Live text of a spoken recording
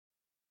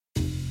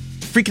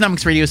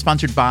Freakonomics Radio is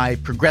sponsored by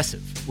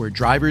Progressive, where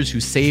drivers who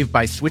save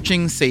by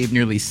switching save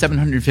nearly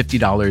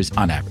 $750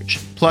 on average.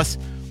 Plus,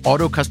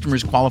 auto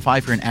customers qualify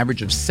for an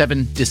average of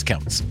 7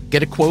 discounts.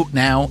 Get a quote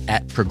now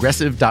at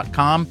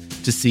Progressive.com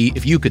to see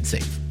if you could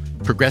save.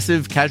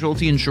 Progressive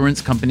Casualty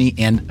Insurance Company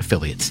and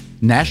Affiliates.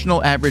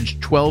 National average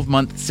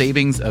 12-month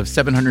savings of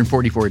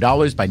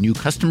 $744 by new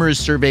customers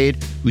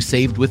surveyed who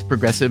saved with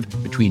Progressive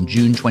between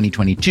June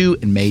 2022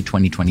 and May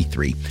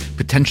 2023.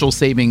 Potential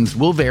savings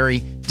will vary.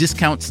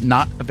 Discounts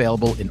not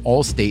available in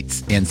all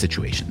states and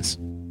situations.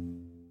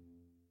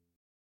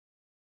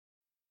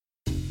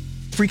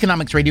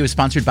 Freakonomics Radio is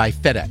sponsored by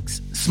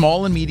FedEx.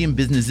 Small and medium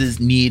businesses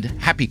need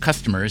happy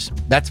customers.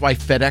 That's why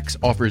FedEx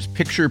offers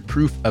picture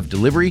proof of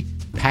delivery,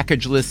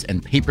 packageless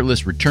and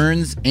paperless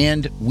returns,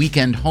 and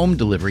weekend home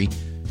delivery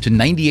to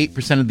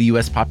 98% of the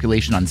U.S.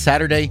 population on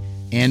Saturday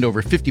and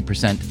over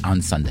 50%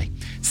 on Sunday.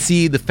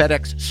 See the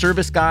FedEx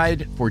service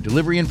guide for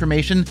delivery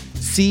information.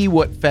 See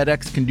what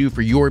FedEx can do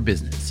for your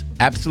business.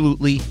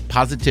 Absolutely,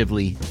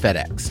 positively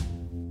FedEx.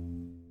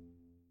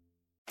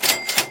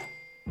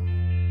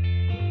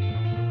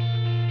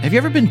 Have you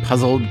ever been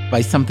puzzled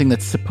by something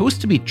that's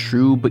supposed to be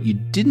true, but you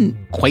didn't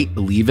quite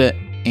believe it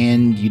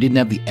and you didn't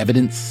have the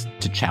evidence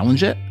to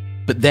challenge it?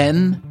 But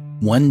then,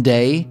 one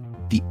day,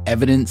 the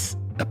evidence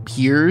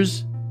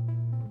appears.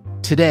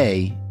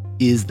 Today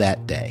is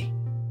that day.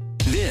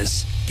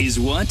 This is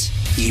what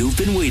you've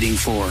been waiting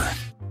for.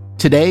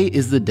 Today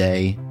is the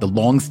day the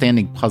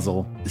long-standing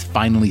puzzle is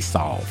finally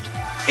solved.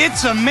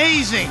 It's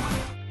amazing!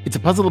 It's a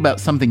puzzle about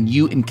something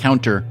you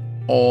encounter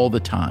all the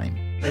time.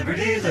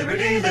 Liberty,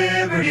 liberty,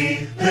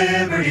 liberty,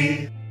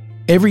 liberty.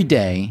 Every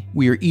day,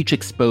 we are each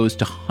exposed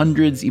to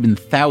hundreds, even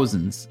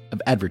thousands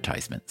of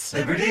advertisements.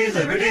 Liberty,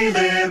 liberty,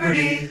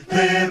 liberty,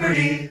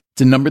 liberty.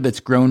 It's a number that's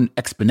grown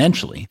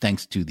exponentially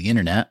thanks to the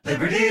internet.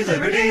 Liberty,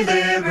 liberty,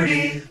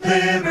 liberty,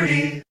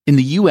 liberty. In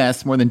the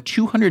U.S., more than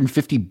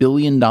 $250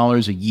 billion a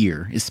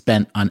year is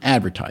spent on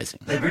advertising.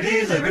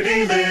 Liberty,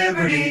 liberty,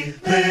 liberty,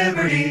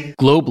 liberty.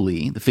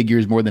 Globally, the figure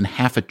is more than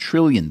 $500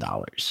 billion.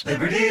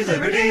 Liberty,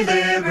 liberty,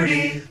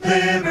 liberty,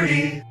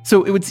 liberty.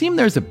 So it would seem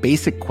there's a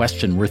basic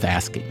question worth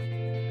asking.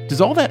 Does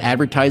all that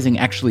advertising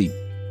actually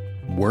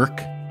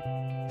work?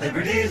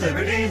 Liberty,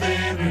 liberty,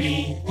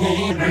 liberty,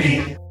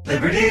 liberty.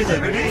 Liberty,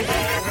 liberty, liberty.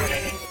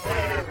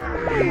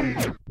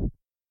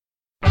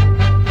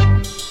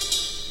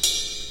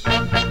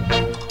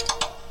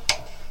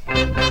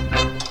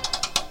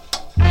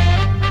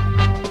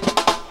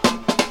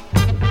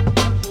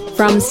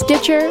 From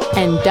Stitcher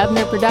and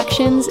Dubner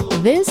Productions,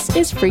 this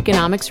is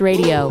Freakonomics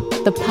Radio,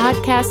 the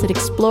podcast that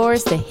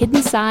explores the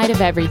hidden side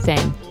of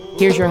everything.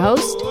 Here's your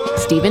host,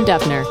 Stephen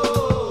Dubner.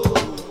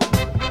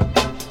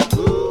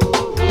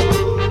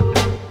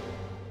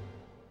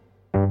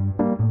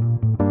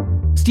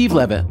 Steve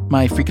Levitt,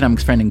 my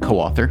Freakonomics friend and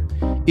co-author,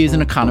 is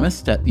an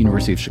economist at the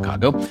University of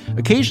Chicago.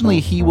 Occasionally,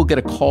 he will get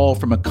a call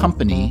from a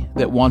company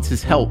that wants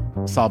his help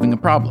solving a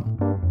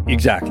problem.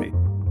 Exactly.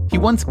 He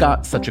once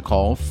got such a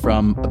call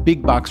from a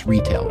big box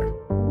retailer.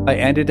 I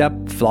ended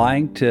up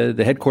flying to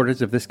the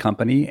headquarters of this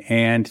company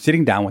and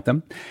sitting down with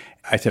them.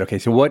 I said, okay,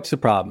 so what's the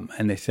problem?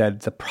 And they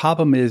said, the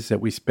problem is that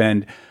we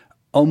spend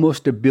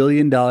almost $1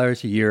 billion a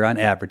year on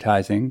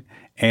advertising,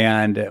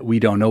 and we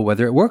don't know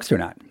whether it works or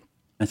not.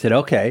 I said,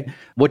 okay,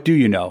 what do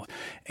you know?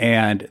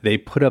 And they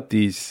put up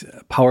these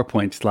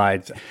PowerPoint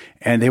slides,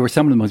 and they were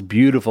some of the most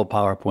beautiful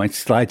PowerPoint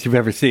slides you've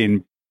ever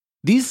seen.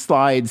 These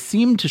slides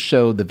seemed to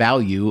show the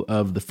value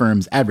of the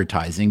firm's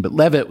advertising, but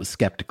Levitt was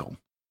skeptical.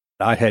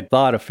 I had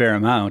thought a fair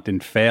amount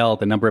and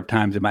failed a number of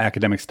times in my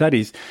academic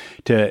studies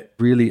to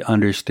really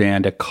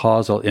understand a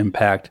causal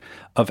impact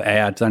of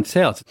ads on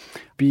sales,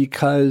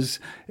 because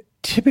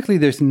typically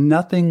there's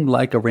nothing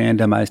like a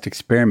randomized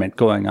experiment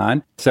going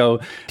on.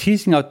 So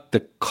teasing out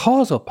the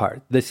causal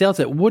part, the sales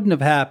that wouldn't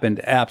have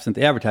happened absent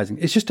the advertising,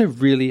 is just a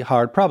really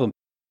hard problem.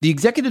 The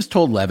executives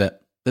told Levitt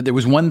that there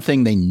was one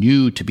thing they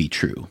knew to be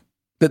true,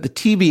 that the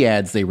TV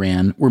ads they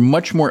ran were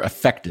much more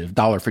effective,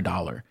 dollar for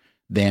dollar,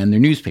 than their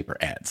newspaper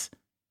ads.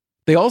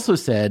 They also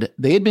said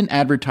they had been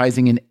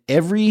advertising in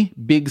every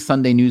big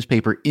Sunday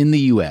newspaper in the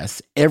U.S.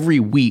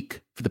 every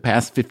week for the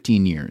past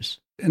 15 years.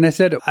 And I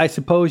said, I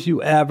suppose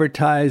you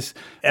advertise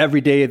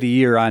every day of the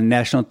year on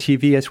national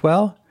TV as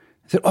well?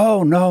 I said,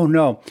 oh,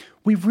 no.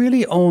 We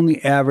really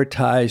only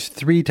advertise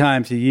 3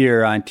 times a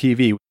year on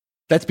TV.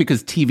 That's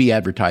because TV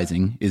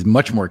advertising is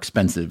much more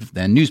expensive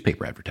than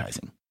newspaper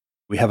advertising.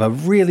 We have a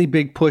really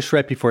big push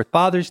right before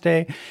Father's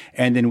Day,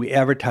 and then we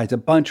advertise a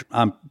bunch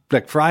on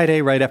Black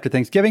Friday right after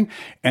Thanksgiving,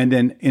 and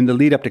then in the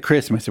lead up to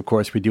Christmas, of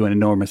course, we do an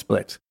enormous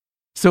blitz.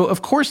 So,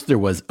 of course, there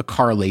was a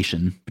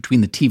correlation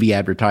between the TV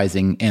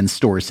advertising and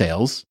store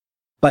sales.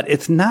 But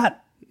it's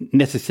not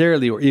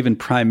necessarily or even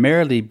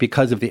primarily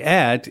because of the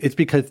ads. It's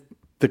because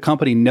the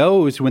company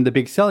knows when the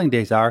big selling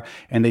days are,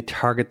 and they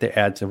target the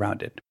ads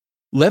around it.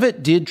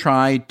 Levitt did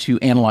try to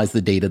analyze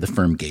the data the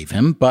firm gave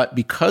him, but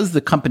because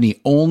the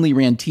company only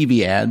ran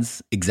TV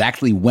ads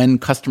exactly when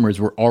customers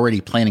were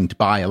already planning to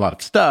buy a lot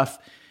of stuff,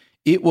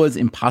 it was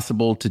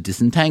impossible to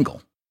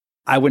disentangle.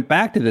 I went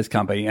back to this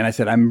company and I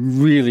said,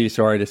 I'm really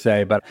sorry to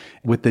say, but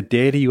with the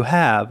data you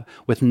have,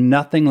 with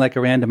nothing like a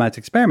randomized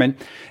experiment,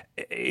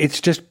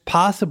 it's just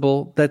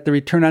possible that the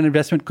return on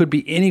investment could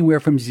be anywhere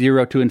from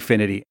 0 to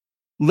infinity.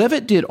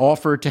 Levitt did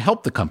offer to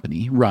help the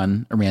company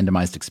run a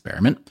randomized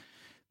experiment.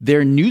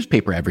 Their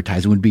newspaper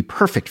advertising would be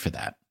perfect for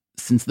that.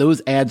 Since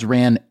those ads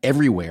ran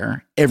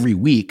everywhere, every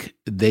week,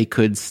 they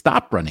could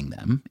stop running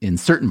them in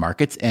certain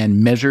markets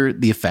and measure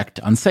the effect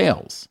on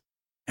sales.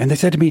 And they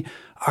said to me,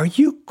 are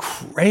you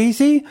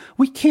crazy?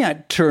 We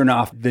can't turn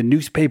off the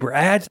newspaper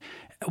ads.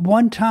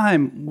 One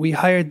time, we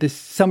hired this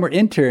summer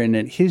intern,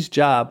 and his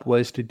job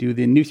was to do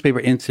the newspaper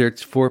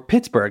inserts for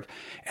Pittsburgh.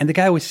 And the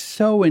guy was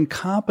so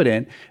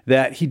incompetent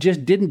that he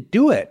just didn't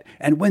do it.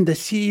 And when the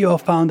CEO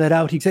found that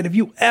out, he said, if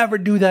you ever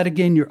do that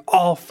again, you're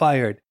all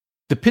fired.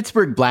 The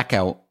Pittsburgh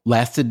blackout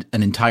lasted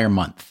an entire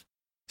month.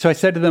 So I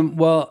said to them,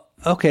 well,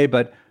 okay,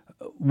 but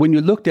when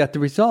you looked at the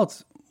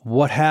results,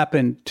 what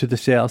happened to the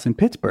sales in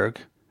Pittsburgh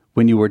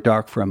when you were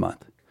dark for a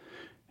month?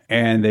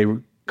 And they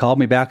called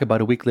me back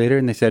about a week later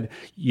and they said,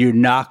 you're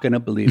not going to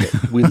believe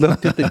it. We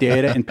looked at the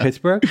data in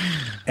Pittsburgh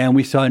and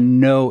we saw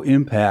no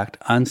impact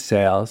on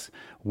sales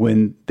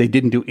when they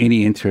didn't do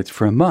any inserts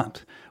for a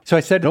month. So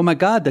I said, oh my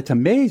God, that's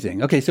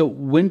amazing. Okay, so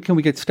when can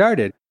we get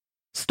started?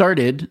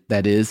 Started,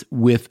 that is,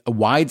 with a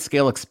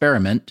wide-scale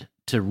experiment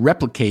to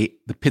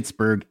replicate the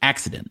Pittsburgh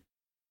accident.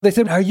 They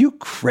said, are you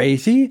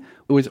crazy?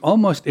 It was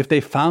almost, if they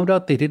found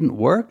out they didn't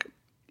work,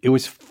 it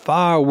was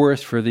far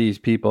worse for these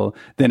people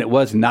than it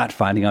was not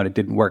finding out it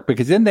didn't work,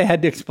 because then they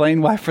had to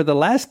explain why for the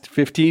last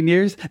 15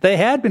 years, they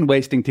had been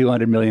wasting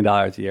 $200 million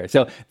a year.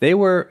 So they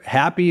were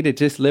happy to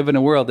just live in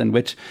a world in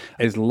which,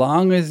 as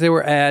long as there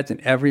were ads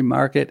in every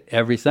market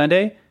every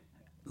Sunday,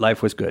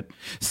 life was good.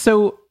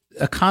 So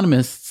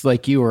economists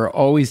like you are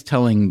always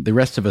telling the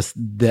rest of us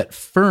that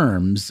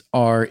firms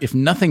are, if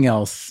nothing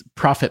else,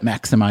 profit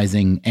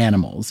maximizing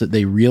animals, that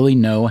they really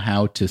know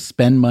how to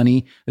spend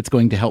money that's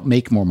going to help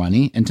make more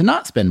money and to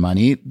not spend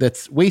money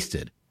that's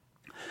wasted.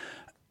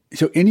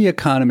 So any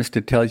economist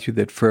that tells you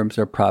that firms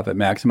are profit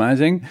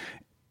maximizing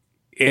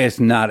has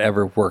not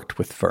ever worked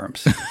with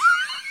firms.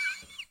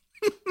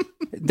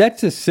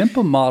 That's a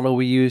simple model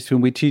we use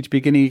when we teach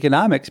beginning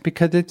economics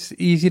because it's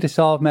easy to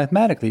solve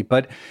mathematically.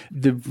 But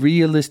the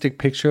realistic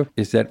picture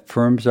is that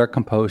firms are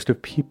composed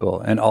of people,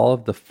 and all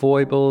of the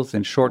foibles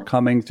and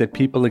shortcomings that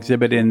people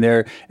exhibit in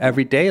their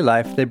everyday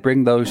life, they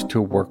bring those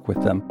to work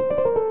with them.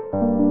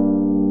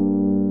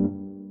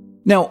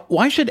 Now,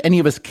 why should any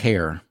of us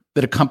care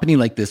that a company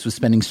like this was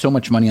spending so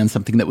much money on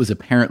something that was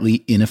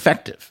apparently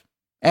ineffective?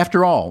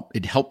 After all,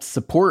 it helped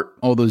support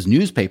all those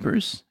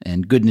newspapers,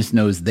 and goodness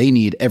knows they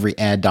need every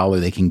ad dollar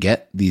they can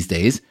get these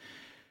days.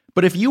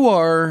 But if you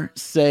are,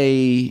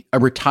 say, a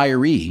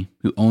retiree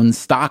who owns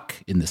stock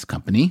in this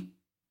company,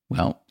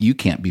 well, you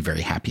can't be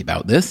very happy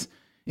about this.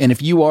 And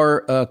if you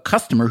are a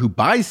customer who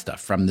buys stuff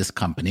from this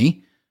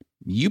company,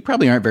 you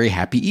probably aren't very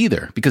happy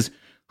either, because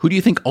who do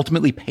you think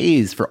ultimately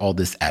pays for all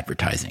this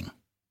advertising?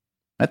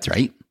 That's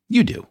right,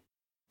 you do.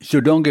 So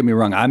don't get me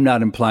wrong. I'm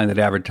not implying that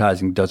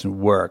advertising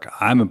doesn't work.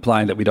 I'm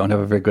implying that we don't have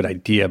a very good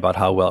idea about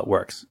how well it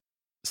works.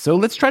 So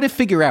let's try to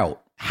figure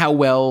out how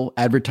well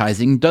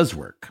advertising does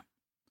work.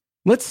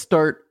 Let's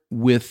start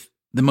with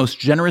the most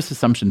generous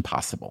assumption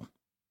possible,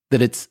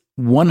 that it's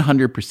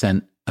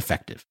 100%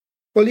 effective.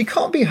 Well, you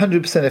can't be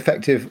 100%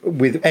 effective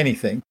with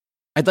anything.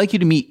 I'd like you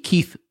to meet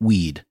Keith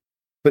Weed.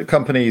 But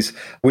companies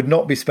would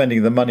not be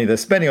spending the money they're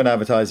spending on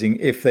advertising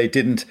if they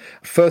didn't,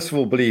 first of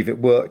all, believe it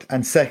worked,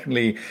 and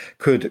secondly,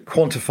 could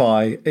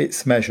quantify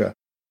its measure.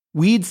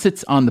 Weed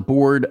sits on the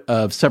board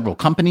of several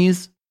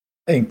companies,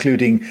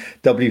 including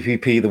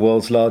WPP, the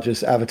world's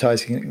largest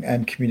advertising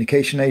and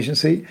communication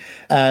agency.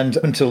 And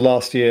until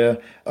last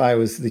year, I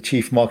was the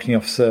chief marketing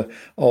officer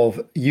of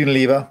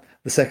Unilever,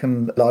 the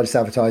second largest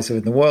advertiser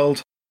in the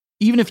world.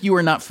 Even if you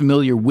are not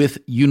familiar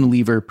with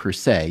Unilever per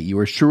se, you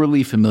are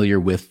surely familiar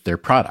with their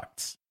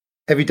products.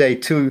 Every day,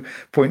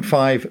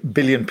 2.5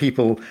 billion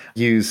people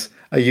use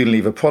a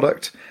Unilever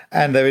product,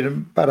 and they're in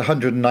about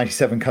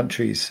 197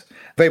 countries.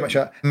 Very much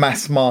a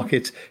mass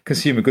market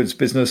consumer goods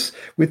business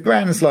with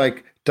brands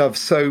like Dove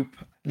soap,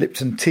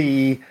 Lipton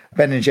tea,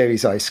 Ben &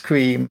 Jerry's ice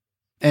cream.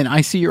 And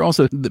I see you're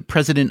also the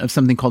president of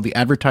something called the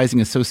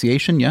Advertising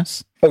Association,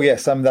 yes? Oh,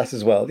 yes, I'm that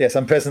as well. Yes,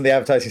 I'm president of the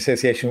Advertising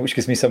Association, which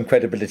gives me some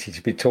credibility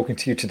to be talking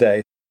to you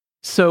today.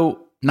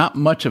 So, not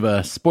much of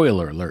a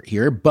spoiler alert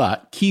here,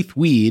 but Keith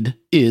Weed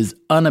is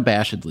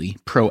unabashedly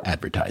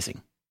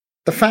pro-advertising.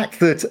 The fact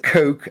that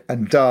Coke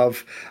and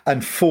Dove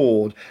and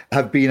Ford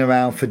have been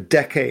around for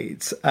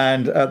decades,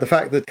 and the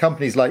fact that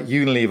companies like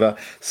Unilever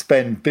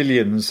spend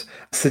billions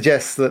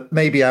suggests that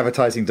maybe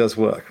advertising does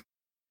work.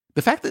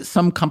 The fact that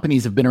some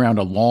companies have been around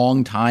a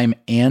long time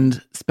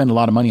and spend a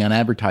lot of money on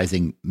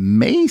advertising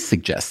may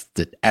suggest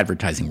that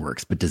advertising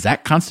works, but does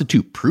that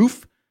constitute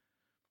proof?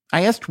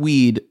 I asked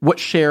Weed what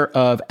share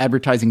of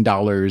advertising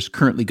dollars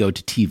currently go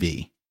to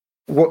TV.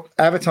 what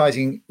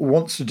advertising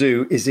wants to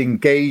do is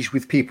engage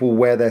with people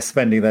where they're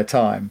spending their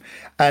time.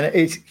 And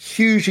it's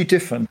hugely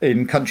different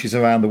in countries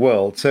around the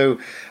world. So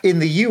in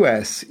the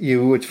US,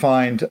 you would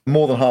find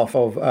more than half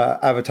of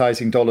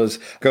advertising dollars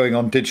going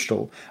on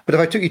digital. But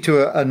if I took you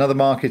to another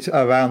market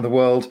around the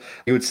world,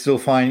 you would still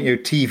find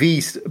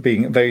TV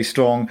being very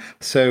strong.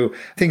 So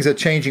things are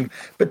changing.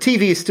 But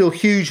TV is still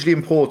hugely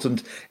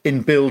important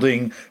in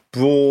building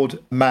broad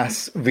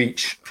mass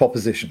reach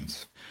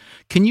propositions.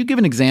 Can you give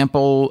an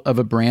example of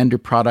a brand or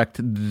product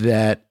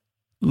that,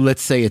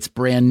 let's say it's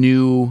brand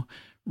new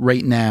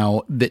right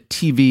now, that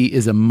TV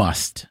is a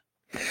must?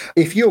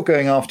 If you're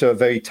going after a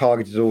very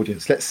targeted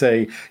audience, let's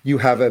say you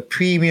have a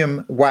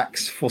premium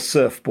wax for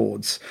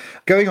surfboards,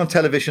 going on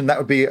television, that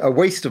would be a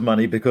waste of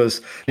money because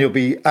you'll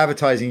be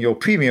advertising your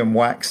premium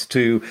wax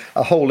to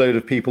a whole load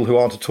of people who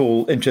aren't at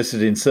all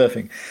interested in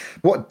surfing.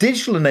 What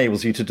digital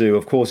enables you to do,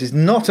 of course, is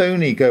not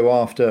only go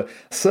after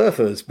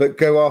surfers, but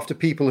go after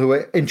people who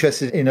are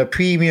interested in a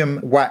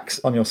premium wax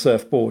on your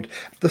surfboard.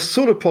 The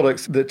sort of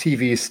products that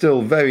TV is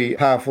still very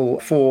powerful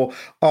for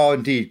are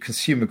indeed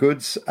consumer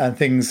goods and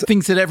things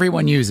that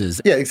everyone uses.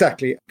 Yeah,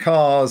 exactly.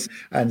 Cars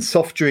and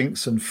soft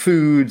drinks and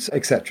foods,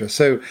 etc.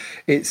 So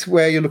it's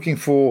where you're looking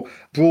for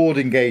broad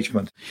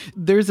engagement.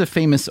 There's a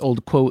famous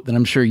old quote that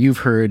I'm sure you've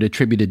heard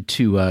attributed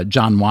to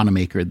John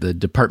Wanamaker, the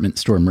department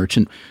store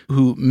merchant,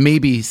 who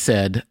maybe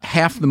said,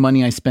 half the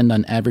money I spend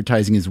on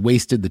advertising is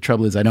wasted. The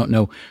trouble is I don't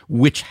know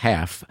which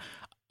half.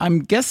 I'm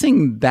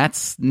guessing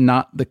that's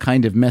not the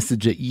kind of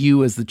message that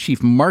you as the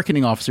chief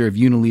marketing officer of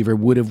Unilever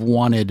would have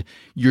wanted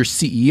your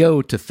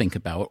CEO to think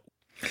about.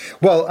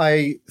 Well,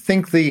 I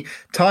think the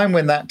time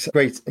when that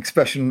great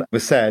expression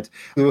was said,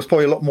 there was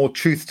probably a lot more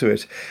truth to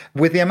it.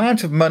 With the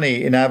amount of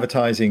money in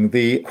advertising,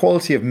 the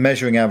quality of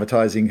measuring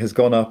advertising has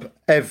gone up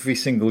every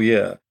single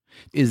year.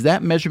 Is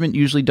that measurement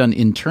usually done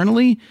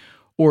internally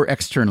or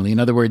externally? In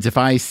other words, if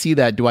I see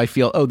that, do I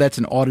feel, oh, that's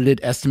an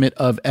audited estimate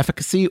of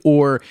efficacy?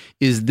 Or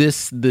is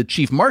this the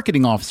chief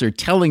marketing officer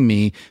telling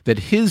me that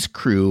his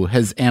crew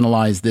has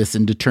analyzed this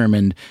and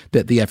determined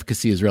that the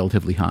efficacy is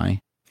relatively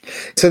high?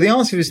 So the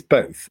answer is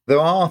both. There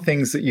are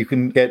things that you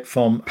can get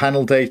from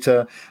panel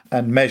data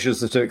and measures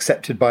that are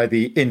accepted by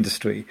the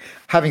industry.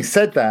 Having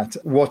said that,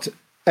 what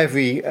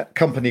every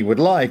company would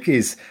like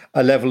is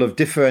a level of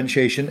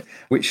differentiation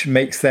which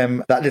makes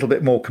them that little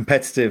bit more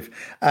competitive.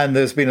 And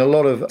there's been a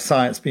lot of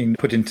science being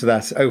put into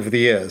that over the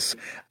years.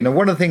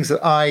 One of the things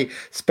that I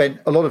spent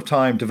a lot of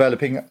time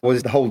developing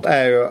was the whole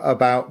area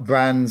about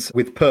brands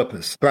with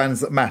purpose,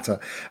 brands that matter,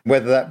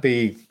 whether that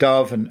be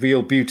Dove and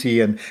Real Beauty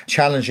and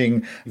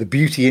challenging the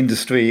beauty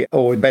industry,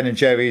 or Ben &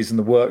 Jerry's and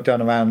the work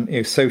done around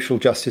social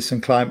justice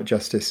and climate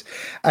justice.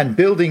 And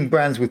building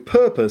brands with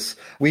purpose,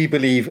 we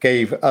believe,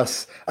 gave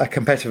us a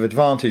competitive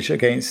advantage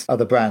against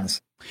other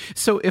brands.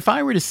 So if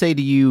I were to say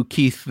to you,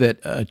 Keith, that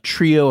a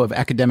trio of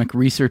academic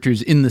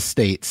researchers in the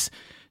States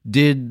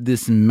did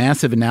this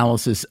massive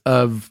analysis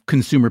of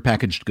consumer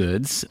packaged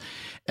goods,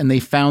 and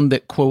they found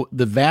that, quote,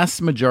 the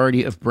vast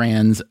majority of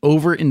brands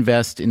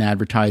overinvest in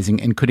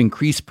advertising and could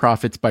increase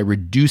profits by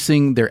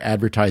reducing their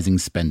advertising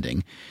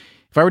spending.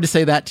 If I were to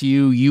say that to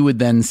you, you would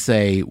then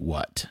say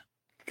what?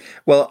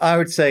 Well, I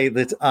would say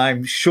that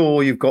I'm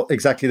sure you've got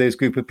exactly those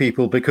group of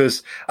people,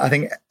 because I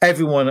think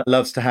everyone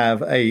loves to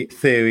have a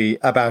theory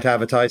about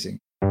advertising.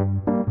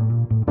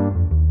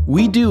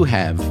 We do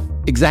have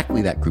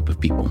exactly that group of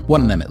people,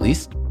 one of them at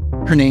least.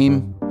 Her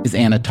name is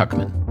Anna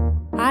Tuchman.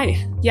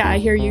 Hi. Yeah, I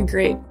hear you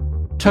great.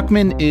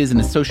 Tuchman is an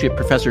associate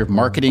professor of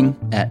marketing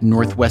at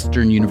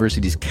Northwestern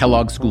University's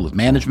Kellogg School of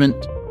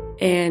Management.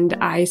 And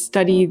I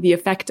study the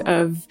effect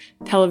of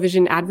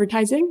television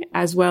advertising,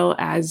 as well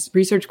as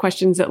research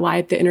questions that lie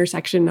at the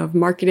intersection of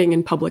marketing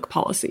and public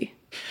policy.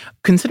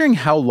 Considering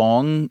how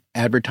long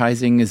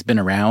advertising has been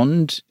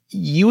around,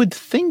 you would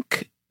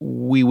think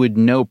we would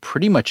know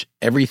pretty much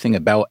everything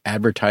about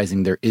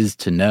advertising there is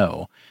to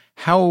know.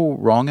 How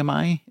wrong am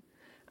I?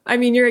 I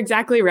mean, you're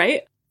exactly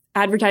right.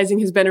 Advertising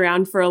has been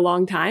around for a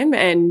long time,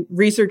 and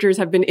researchers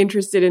have been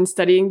interested in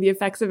studying the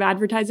effects of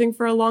advertising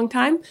for a long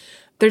time.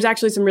 There's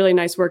actually some really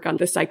nice work on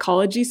the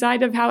psychology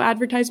side of how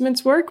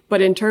advertisements work.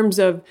 But in terms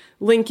of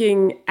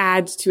linking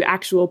ads to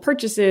actual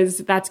purchases,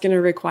 that's going to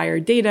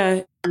require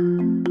data.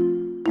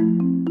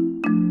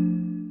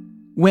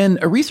 When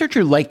a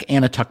researcher like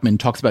Anna Tuchman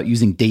talks about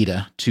using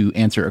data to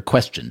answer a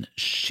question,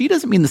 she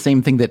doesn't mean the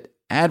same thing that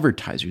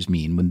advertisers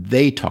mean when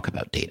they talk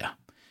about data.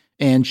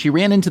 And she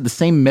ran into the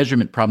same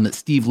measurement problem that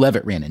Steve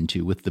Levitt ran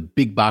into with the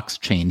big box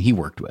chain he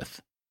worked with.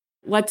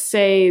 Let's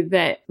say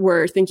that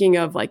we're thinking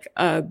of like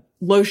a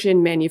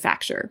lotion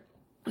manufacturer.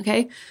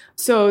 Okay.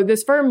 So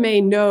this firm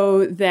may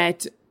know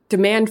that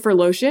demand for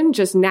lotion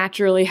just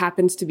naturally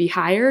happens to be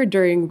higher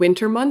during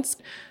winter months.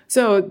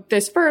 So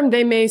this firm,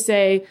 they may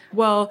say,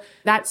 well,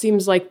 that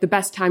seems like the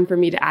best time for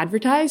me to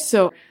advertise.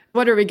 So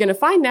what are we going to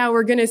find now?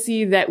 We're going to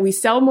see that we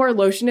sell more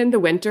lotion in the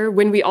winter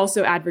when we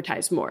also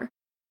advertise more.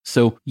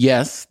 So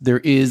yes, there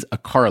is a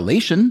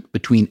correlation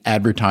between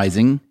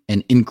advertising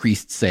and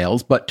increased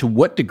sales, but to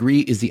what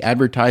degree is the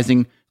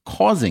advertising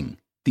causing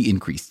the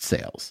increased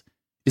sales?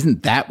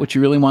 Isn't that what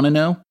you really want to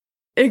know?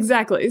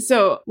 Exactly.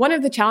 So one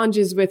of the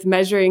challenges with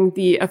measuring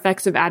the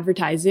effects of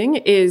advertising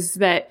is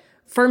that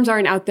firms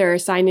aren't out there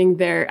assigning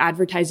their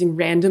advertising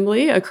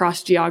randomly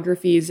across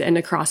geographies and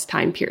across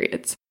time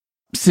periods.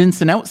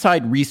 Since an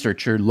outside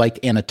researcher like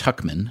Anna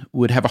Tuchman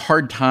would have a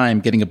hard time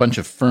getting a bunch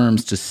of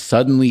firms to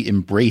suddenly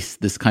embrace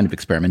this kind of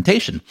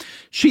experimentation,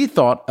 she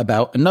thought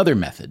about another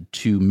method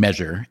to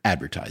measure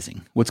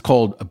advertising, what's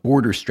called a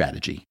border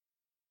strategy.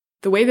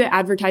 The way that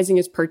advertising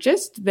is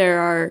purchased, there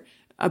are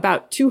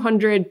about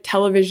 200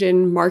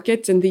 television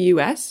markets in the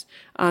US,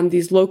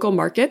 these local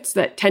markets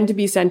that tend to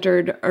be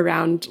centered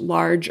around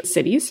large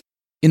cities.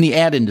 In the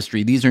ad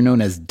industry, these are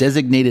known as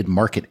designated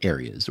market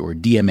areas, or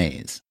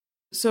DMAs.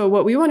 So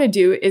what we want to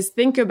do is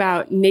think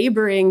about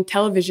neighboring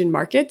television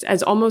markets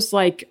as almost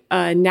like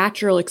a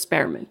natural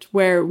experiment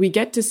where we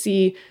get to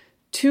see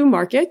two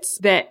markets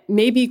that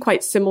may be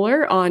quite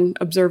similar on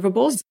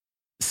observables.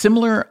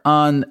 Similar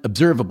on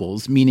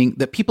observables, meaning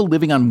that people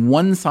living on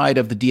one side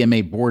of the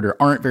DMA border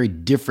aren't very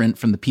different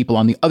from the people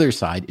on the other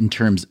side in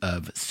terms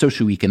of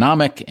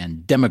socioeconomic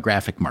and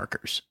demographic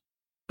markers.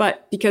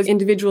 But because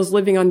individuals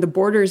living on the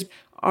borders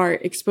are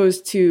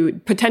exposed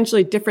to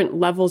potentially different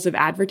levels of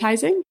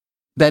advertising.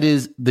 That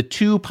is, the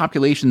two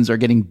populations are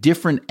getting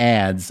different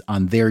ads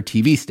on their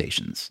TV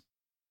stations.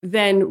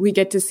 Then we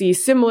get to see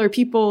similar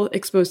people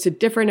exposed to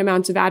different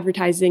amounts of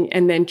advertising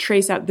and then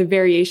trace out the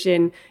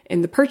variation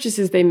in the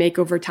purchases they make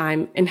over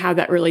time and how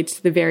that relates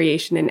to the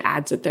variation in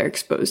ads that they're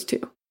exposed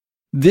to.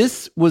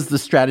 This was the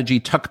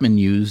strategy Tuchman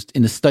used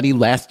in a study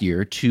last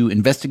year to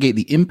investigate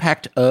the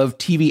impact of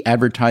TV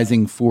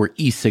advertising for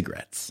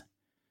e-cigarettes.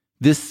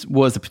 This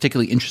was a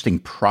particularly interesting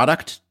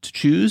product to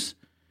choose.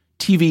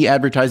 TV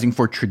advertising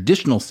for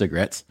traditional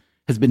cigarettes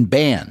has been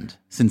banned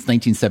since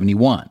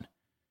 1971.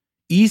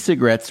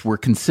 E-cigarettes were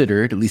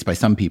considered, at least by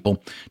some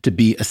people, to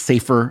be a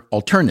safer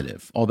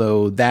alternative,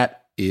 although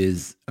that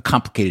is a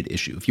complicated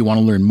issue. If you want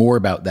to learn more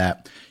about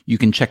that, you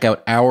can check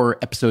out our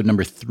episode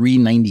number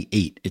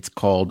 398. It's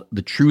called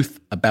The Truth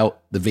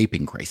About the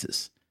Vaping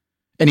Crisis.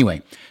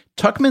 Anyway,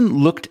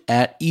 Tuchman looked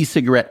at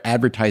e-cigarette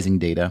advertising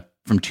data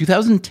from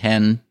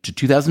 2010 to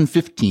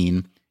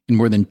 2015 in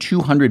more than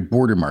 200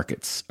 border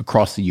markets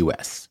across the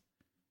U.S.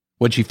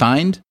 What'd she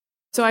find?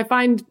 So I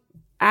find,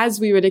 as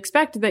we would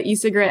expect, that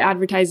e-cigarette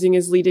advertising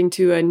is leading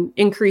to an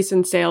increase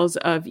in sales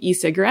of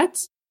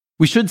e-cigarettes.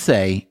 We should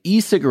say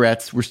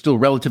e-cigarettes were still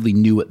relatively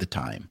new at the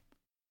time.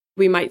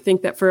 We might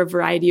think that for a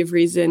variety of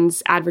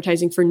reasons,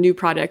 advertising for new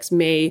products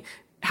may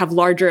have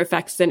larger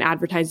effects than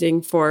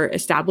advertising for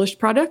established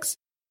products.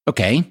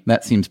 Okay,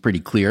 that seems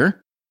pretty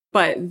clear.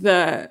 But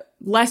the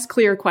less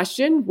clear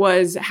question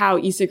was how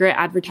e-cigarette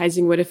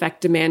advertising would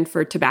affect demand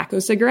for tobacco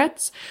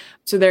cigarettes.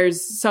 So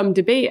there's some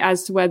debate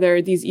as to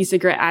whether these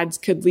e-cigarette ads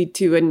could lead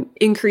to an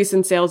increase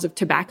in sales of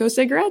tobacco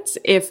cigarettes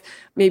if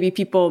maybe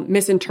people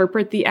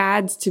misinterpret the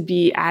ads to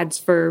be ads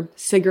for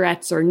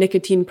cigarettes or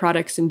nicotine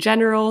products in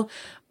general,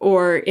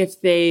 or if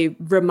they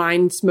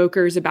remind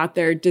smokers about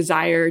their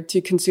desire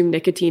to consume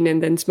nicotine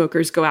and then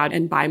smokers go out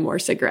and buy more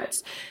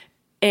cigarettes.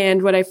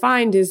 And what I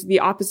find is the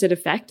opposite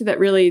effect, that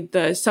really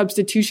the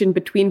substitution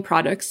between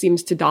products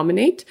seems to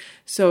dominate.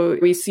 So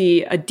we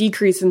see a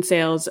decrease in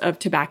sales of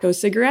tobacco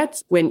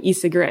cigarettes when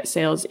e-cigarette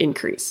sales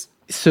increase.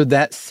 So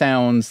that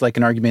sounds like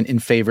an argument in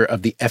favor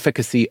of the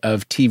efficacy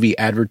of TV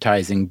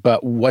advertising,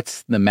 but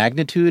what's the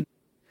magnitude?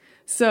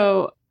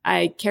 So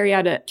I carry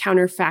out a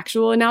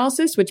counterfactual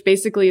analysis, which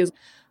basically is,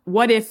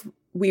 what if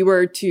we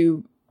were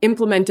to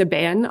implement a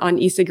ban on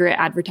e-cigarette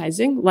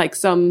advertising, like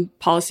some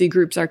policy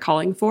groups are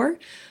calling for?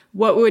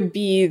 What would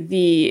be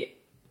the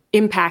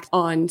impact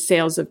on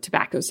sales of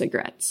tobacco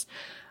cigarettes?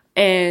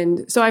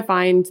 And so I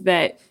find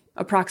that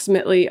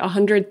approximately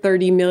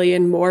 130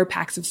 million more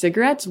packs of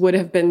cigarettes would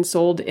have been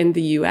sold in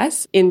the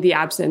US in the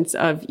absence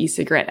of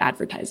e-cigarette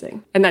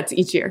advertising. And that's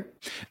each year.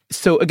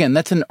 So again,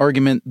 that's an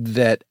argument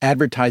that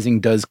advertising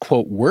does,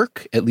 quote,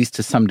 work, at least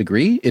to some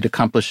degree. It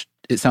accomplished,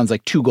 it sounds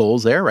like, two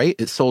goals there, right?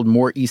 It sold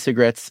more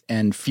e-cigarettes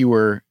and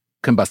fewer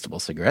combustible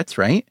cigarettes,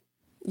 right?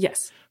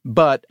 Yes.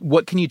 But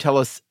what can you tell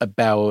us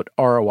about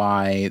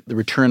ROI, the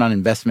return on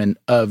investment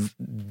of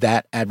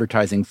that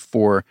advertising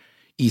for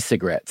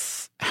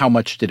e-cigarettes? How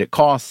much did it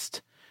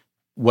cost?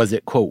 Was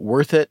it, quote,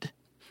 worth it?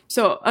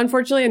 So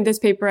unfortunately, in this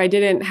paper, I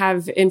didn't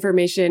have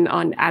information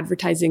on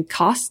advertising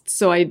costs,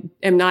 so I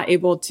am not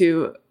able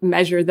to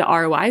measure the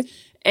ROI.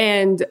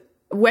 And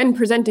when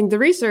presenting the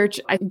research,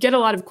 I get a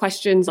lot of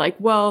questions like,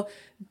 well,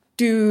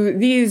 do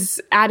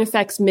these ad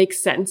effects make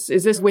sense?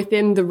 Is this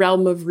within the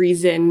realm of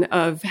reason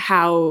of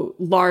how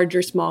large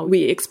or small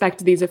we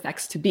expect these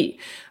effects to be?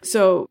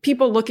 So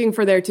people looking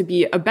for there to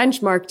be a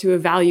benchmark to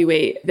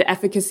evaluate the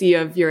efficacy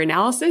of your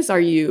analysis.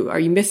 Are you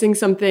missing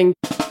something?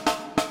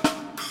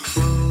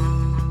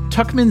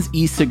 Tuchman's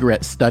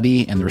e-cigarette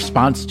study and the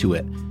response to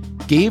it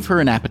gave her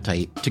an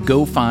appetite to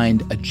go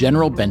find a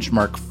general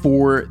benchmark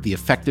for the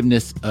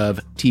effectiveness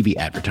of TV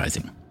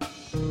advertising.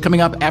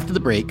 Coming up after the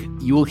break,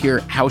 you will hear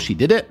how she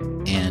did it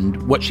and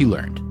what she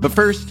learned. But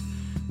first,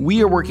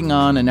 we are working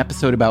on an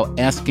episode about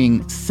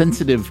asking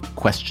sensitive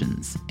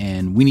questions,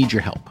 and we need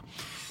your help.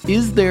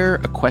 Is there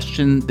a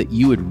question that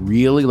you would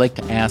really like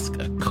to ask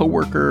a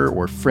coworker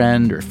or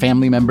friend or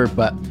family member,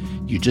 but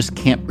you just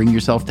can't bring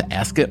yourself to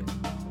ask it?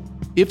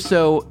 If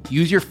so,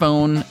 use your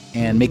phone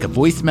and make a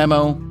voice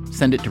memo,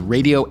 send it to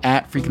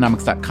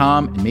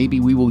radio@freakonomics.com, and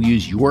maybe we will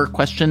use your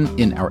question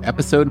in our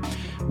episode.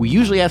 We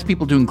usually ask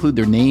people to include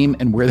their name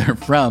and where they're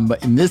from,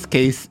 but in this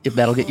case, if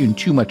that'll get you in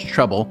too much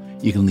trouble,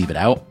 you can leave it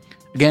out.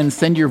 Again,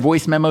 send your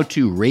voice memo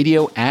to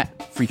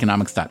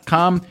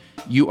radio@freakonomics.com.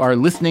 You are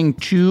listening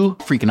to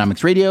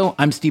Freakonomics Radio.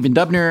 I'm Stephen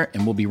Dubner,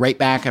 and we'll be right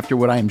back after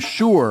what I am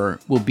sure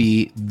will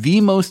be the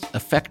most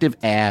effective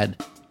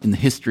ad in the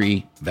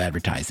history of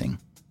advertising.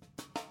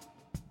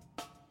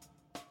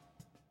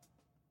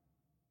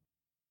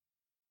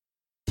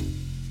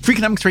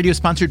 Freakonomics Radio is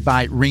sponsored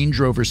by Range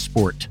Rover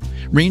Sport.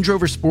 Range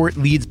Rover Sport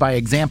leads by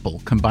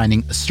example,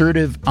 combining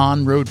assertive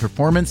on-road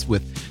performance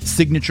with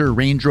signature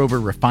Range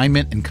Rover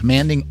refinement and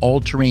commanding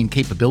all-terrain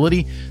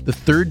capability. The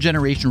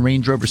third-generation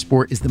Range Rover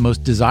Sport is the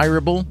most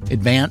desirable,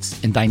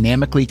 advanced, and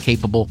dynamically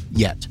capable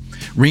yet.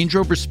 Range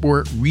Rover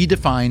Sport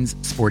redefines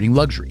sporting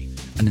luxury,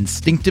 an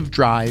instinctive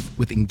drive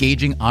with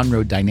engaging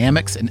on-road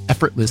dynamics and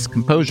effortless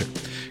composure.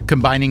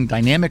 Combining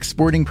dynamic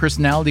sporting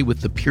personality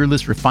with the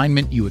peerless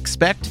refinement you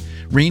expect,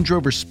 Range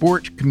Rover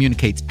Sport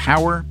communicates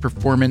power,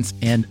 performance,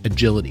 and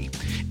agility.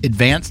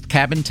 Advanced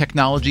cabin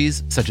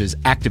technologies such as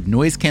active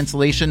noise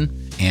cancellation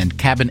and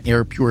cabin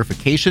air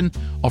purification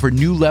offer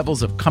new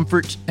levels of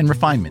comfort and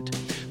refinement.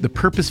 The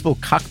purposeful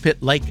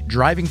cockpit-like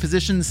driving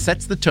position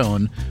sets the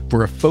tone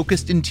for a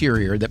focused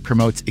interior that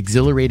promotes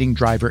exhilarating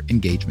driver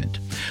engagement.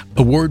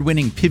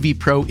 Award-winning Pivi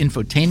Pro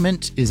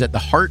infotainment is at the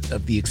heart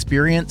of the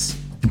experience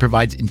and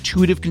provides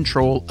intuitive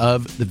control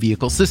of the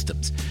vehicle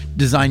systems.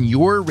 Design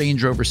your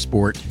Range Rover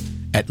Sport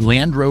at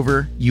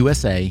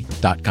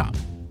LandRoverUSA.com.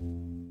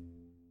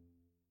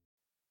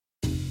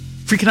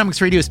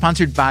 Freakonomics Radio is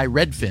sponsored by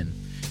Redfin.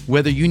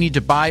 Whether you need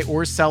to buy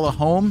or sell a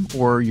home,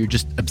 or you're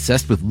just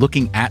obsessed with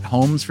looking at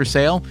homes for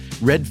sale,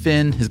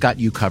 Redfin has got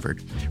you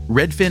covered.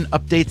 Redfin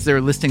updates their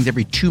listings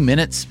every 2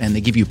 minutes, and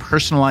they give you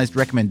personalized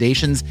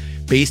recommendations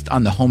based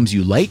on the homes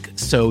you like,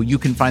 so you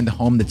can find the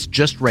home that's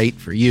just right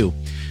for you.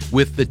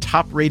 With the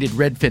top-rated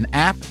Redfin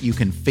app, you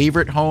can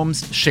favorite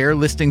homes, share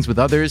listings with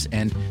others,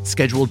 and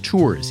schedule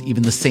tours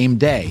even the same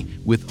day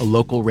with a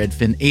local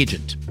Redfin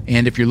agent.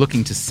 And if you're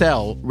looking to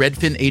sell,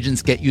 Redfin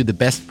agents get you the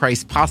best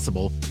price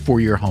possible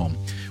for your home.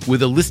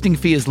 With a listing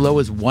fee as low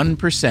as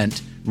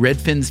 1%,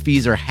 Redfin's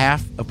fees are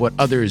half of what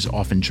others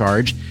often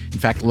charge. In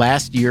fact,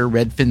 last year,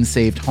 Redfin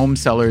saved home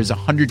sellers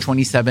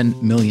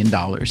 $127 million.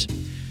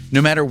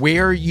 No matter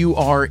where you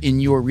are in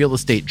your real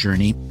estate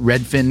journey,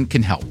 Redfin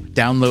can help.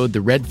 Download the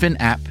Redfin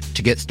app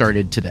to get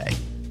started today.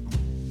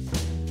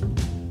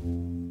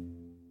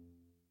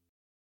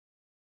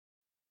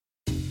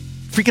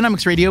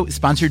 Freakonomics Radio is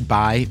sponsored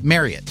by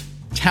Marriott.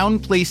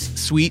 TownePlace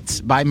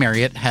Suites by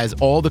Marriott has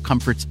all the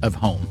comforts of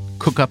home.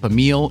 Cook up a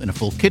meal in a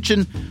full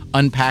kitchen,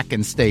 unpack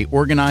and stay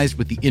organized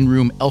with the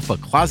in-room Elfa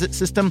closet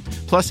system,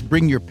 plus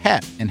bring your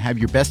pet and have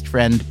your best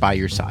friend by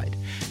your side.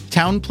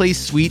 TownePlace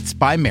Suites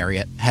by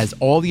Marriott has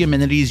all the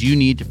amenities you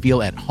need to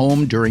feel at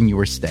home during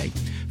your stay.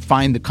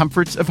 Find the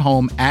comforts of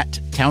home at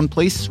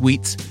TownePlace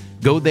Suites.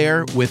 Go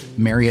there with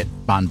Marriott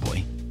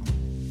Bonvoy.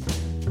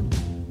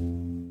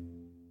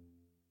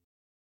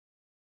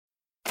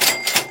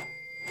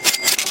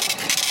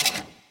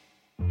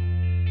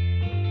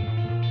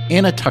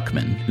 Anna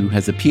Tuchman, who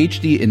has a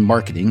PhD in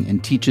marketing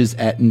and teaches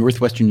at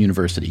Northwestern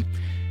University,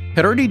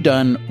 had already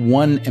done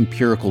one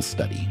empirical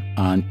study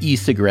on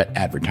e-cigarette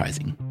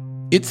advertising.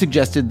 It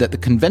suggested that the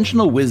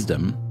conventional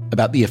wisdom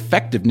about the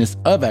effectiveness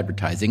of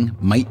advertising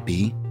might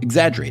be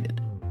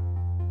exaggerated.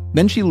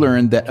 Then she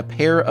learned that a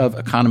pair of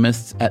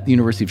economists at the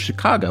University of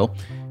Chicago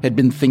had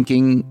been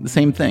thinking the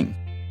same thing.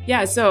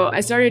 Yeah, so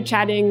I started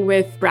chatting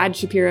with Brad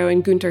Shapiro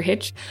and Gunter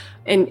Hitch,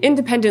 and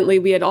independently,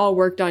 we had all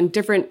worked on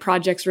different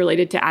projects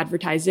related to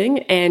advertising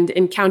and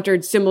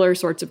encountered similar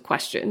sorts of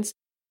questions.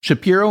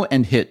 Shapiro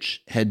and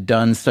Hitch had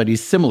done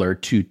studies similar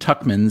to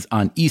Tuchman's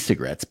on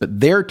e-cigarettes,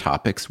 but their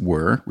topics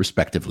were,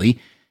 respectively,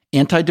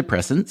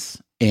 antidepressants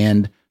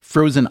and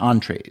frozen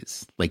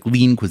entrees, like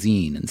Lean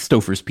Cuisine and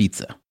Stouffer's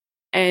Pizza.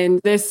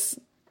 And this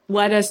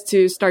led us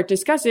to start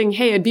discussing,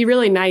 hey, it'd be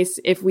really nice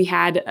if we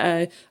had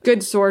a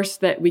good source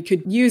that we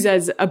could use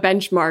as a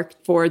benchmark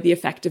for the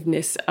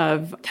effectiveness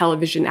of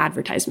television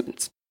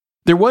advertisements.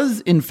 There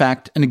was, in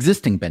fact, an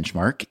existing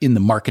benchmark in the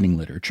marketing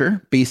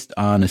literature based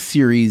on a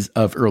series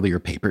of earlier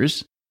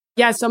papers.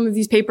 Yeah, some of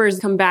these papers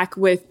come back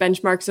with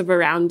benchmarks of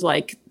around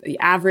like the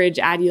average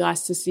ad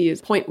elasticity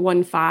is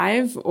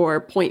 0.15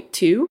 or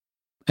 0.2.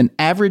 An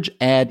average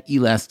ad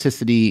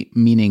elasticity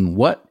meaning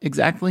what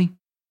exactly?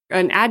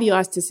 An ad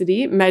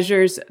elasticity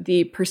measures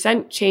the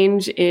percent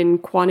change in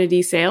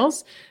quantity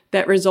sales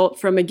that result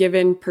from a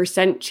given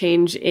percent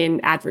change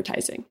in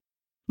advertising.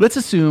 Let's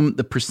assume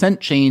the percent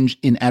change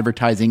in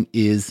advertising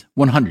is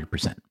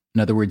 100%.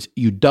 In other words,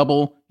 you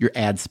double your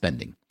ad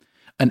spending.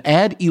 An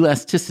ad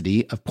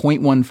elasticity of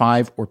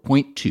 0.15 or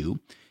 0.2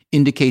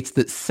 indicates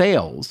that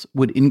sales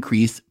would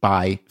increase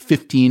by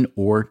 15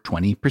 or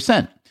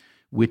 20%,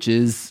 which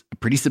is a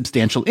pretty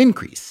substantial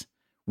increase,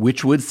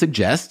 which would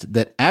suggest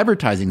that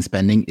advertising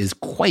spending is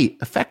quite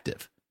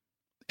effective.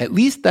 At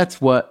least that's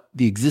what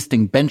the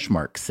existing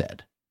benchmark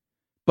said.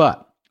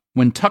 But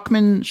when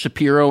Tuchman,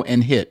 Shapiro,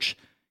 and Hitch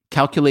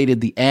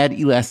calculated the ad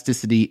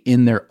elasticity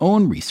in their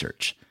own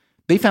research,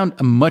 they found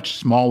a much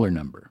smaller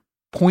number,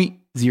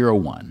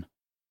 0.01.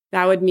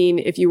 That would mean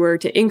if you were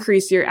to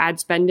increase your ad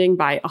spending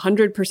by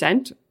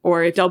 100%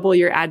 or double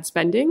your ad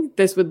spending,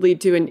 this would lead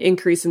to an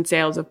increase in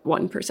sales of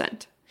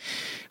 1%.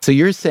 So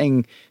you're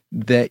saying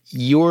that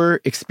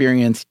your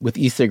experience with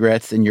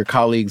e-cigarettes and your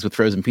colleagues with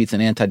frozen pizza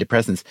and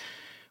antidepressants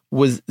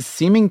was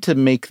seeming to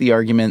make the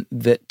argument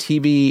that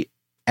TV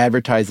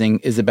advertising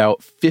is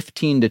about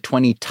 15 to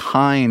 20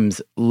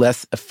 times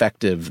less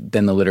effective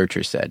than the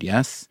literature said,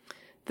 yes?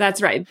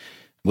 That's right.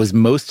 Was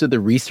most of the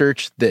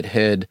research that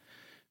had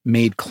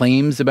made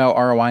claims about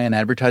ROI in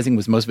advertising,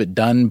 was most of it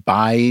done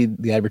by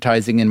the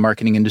advertising and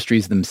marketing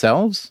industries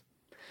themselves?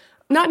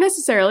 Not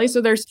necessarily. So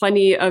there's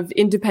plenty of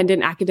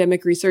independent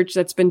academic research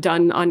that's been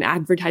done on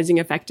advertising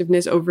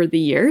effectiveness over the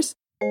years.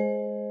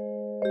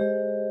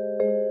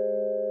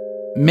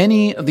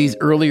 Many of these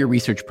earlier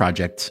research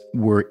projects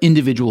were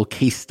individual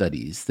case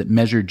studies that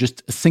measured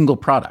just a single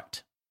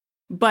product.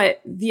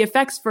 But the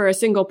effects for a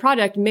single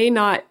product may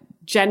not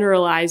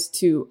generalize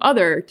to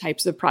other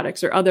types of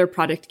products or other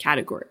product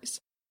categories.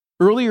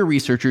 Earlier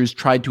researchers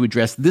tried to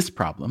address this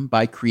problem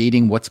by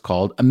creating what's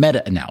called a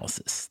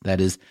meta-analysis. That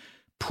is,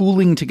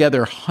 pooling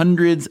together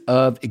hundreds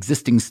of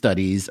existing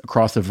studies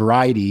across a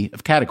variety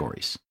of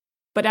categories.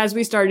 But as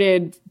we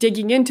started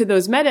digging into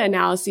those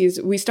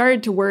meta-analyses, we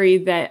started to worry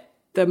that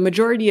the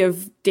majority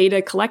of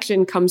data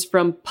collection comes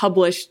from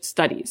published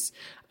studies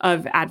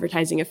of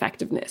advertising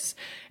effectiveness.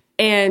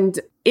 And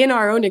in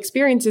our own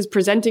experiences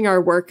presenting our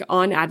work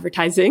on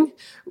advertising,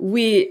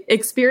 we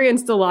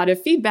experienced a lot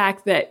of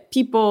feedback that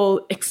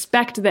people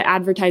expect that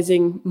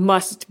advertising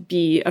must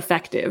be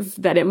effective,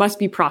 that it must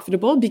be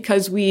profitable,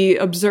 because we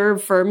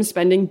observe firms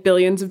spending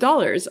billions of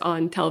dollars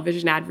on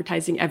television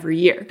advertising every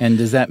year. And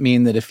does that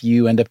mean that if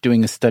you end up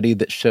doing a study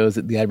that shows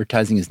that the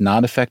advertising is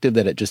not effective,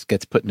 that it just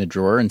gets put in a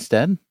drawer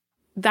instead?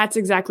 That's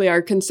exactly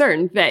our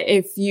concern, that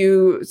if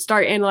you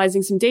start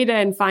analyzing some data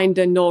and find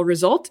a null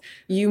result,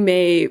 you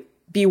may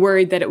be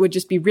worried that it would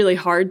just be really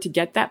hard to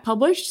get that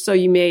published. So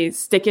you may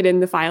stick it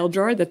in the file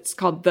drawer. That's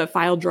called the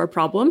file drawer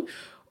problem.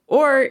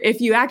 Or if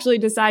you actually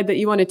decide that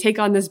you want to take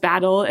on this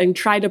battle and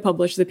try to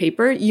publish the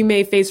paper, you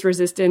may face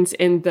resistance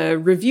in the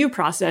review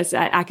process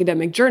at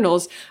academic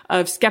journals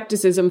of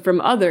skepticism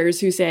from others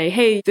who say,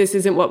 hey, this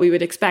isn't what we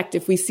would expect.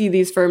 If we see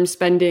these firms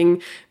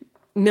spending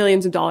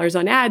millions of dollars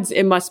on ads,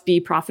 it must be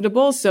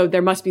profitable. So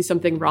there must be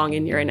something wrong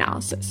in your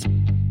analysis.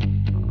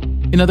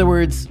 In other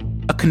words,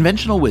 a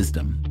conventional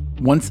wisdom,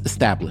 once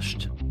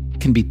established,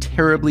 can be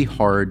terribly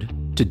hard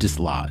to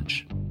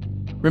dislodge.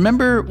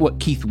 Remember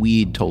what Keith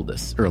Weed told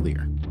us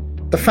earlier.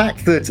 The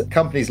fact that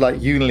companies like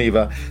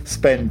Unilever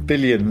spend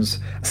billions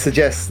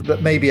suggests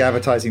that maybe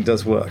advertising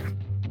does work.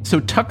 So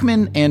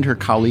Tuchman and her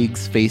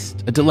colleagues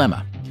faced a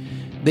dilemma.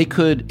 They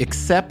could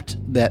accept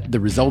that the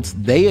results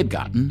they had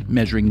gotten,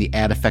 measuring the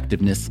ad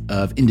effectiveness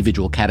of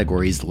individual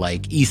categories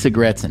like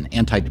e-cigarettes and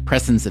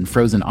antidepressants and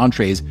frozen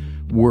entrees,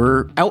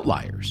 were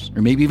outliers,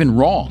 or maybe even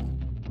wrong.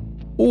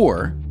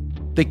 Or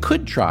they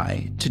could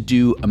try to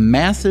do a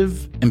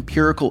massive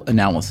empirical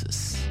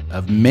analysis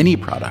of many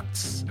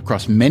products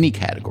across many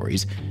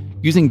categories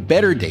using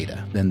better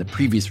data than the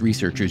previous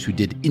researchers who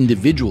did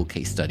individual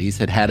case studies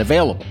had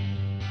available.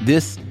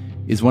 This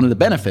is one of the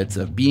benefits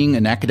of being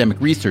an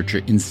academic researcher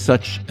in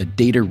such a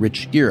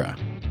data-rich era.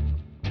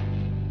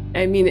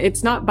 I mean,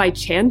 it's not by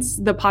chance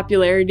the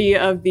popularity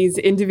of these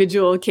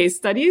individual case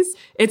studies.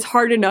 It's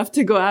hard enough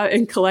to go out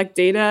and collect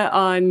data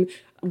on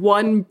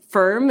one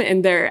firm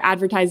and their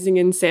advertising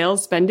and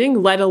sales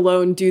spending, let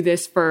alone do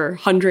this for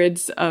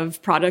hundreds of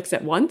products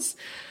at once.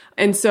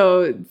 And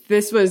so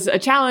this was a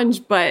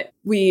challenge, but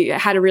we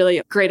had a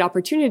really great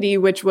opportunity,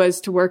 which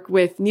was to work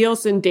with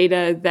Nielsen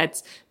data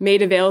that's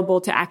made available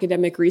to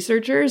academic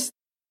researchers.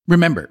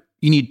 Remember,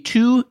 you need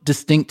two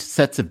distinct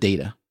sets of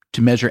data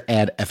to measure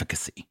ad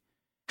efficacy: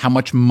 how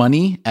much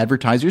money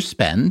advertisers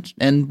spend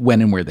and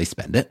when and where they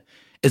spend it,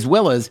 as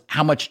well as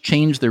how much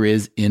change there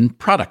is in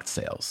product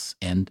sales,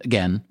 and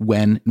again,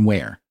 when and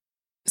where.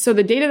 So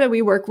the data that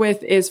we work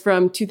with is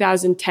from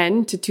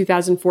 2010 to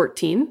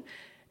 2014.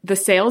 The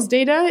sales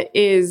data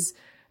is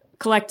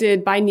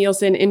collected by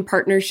Nielsen in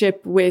partnership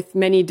with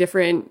many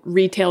different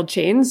retail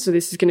chains. So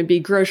this is going to be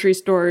grocery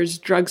stores,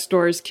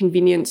 drugstores,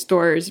 convenience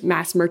stores,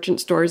 mass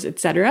merchant stores,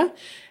 etc.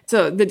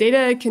 So the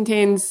data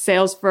contains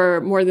sales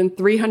for more than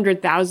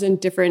 300,000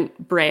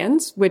 different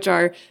brands, which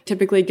are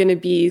typically going to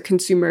be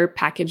consumer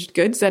packaged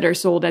goods that are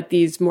sold at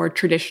these more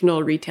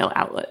traditional retail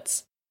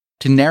outlets.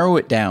 To narrow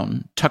it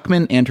down,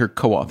 Tuchman and her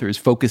co-authors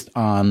focused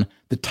on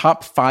the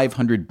top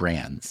 500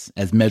 brands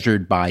as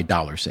measured by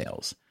dollar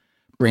sales.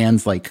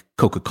 Brands like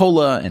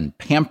Coca-Cola and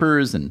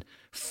Pampers and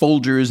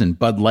Folgers and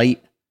Bud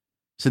Light.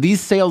 So these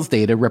sales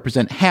data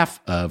represent half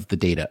of the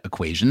data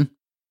equation.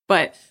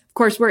 But Of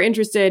course, we're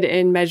interested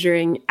in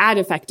measuring ad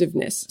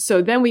effectiveness.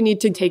 So then we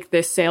need to take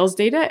this sales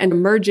data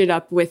and merge it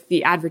up with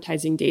the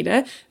advertising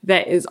data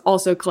that is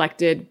also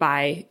collected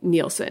by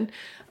Nielsen.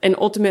 And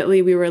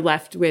ultimately, we were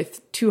left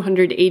with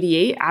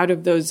 288 out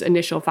of those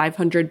initial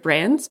 500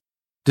 brands.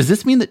 Does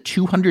this mean that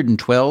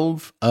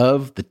 212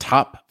 of the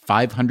top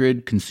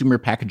 500 consumer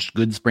packaged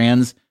goods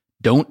brands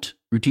don't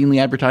routinely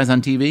advertise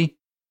on TV?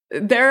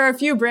 There are a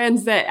few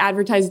brands that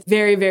advertise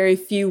very, very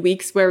few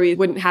weeks where we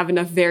wouldn't have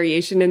enough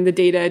variation in the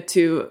data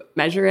to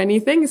measure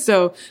anything.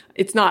 So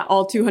it's not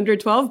all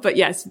 212, but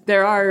yes,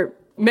 there are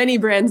many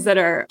brands that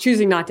are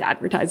choosing not to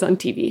advertise on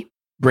TV.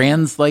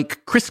 Brands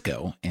like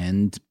Crisco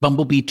and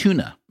Bumblebee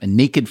Tuna and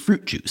Naked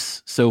Fruit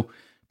Juice. So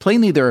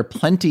plainly, there are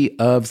plenty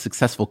of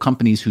successful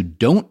companies who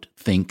don't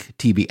think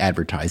TV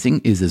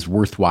advertising is as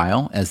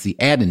worthwhile as the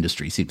ad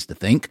industry seems to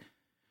think.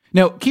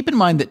 Now, keep in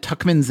mind that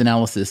Tuchman's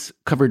analysis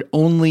covered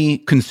only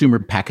consumer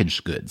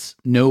packaged goods.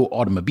 No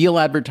automobile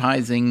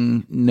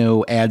advertising,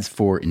 no ads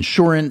for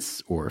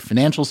insurance or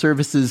financial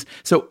services.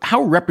 So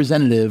how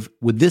representative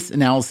would this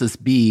analysis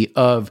be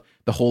of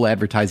the whole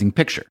advertising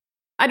picture?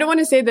 I don't want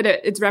to say that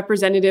it's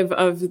representative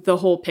of the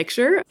whole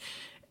picture.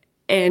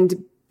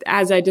 And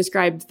as I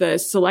described the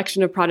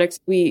selection of products,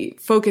 we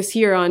focus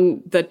here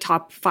on the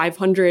top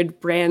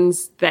 500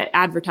 brands that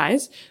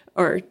advertise,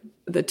 or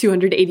the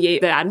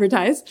 288 that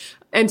advertise.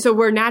 And so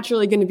we're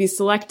naturally going to be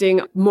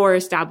selecting more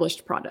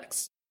established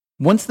products.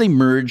 Once they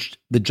merged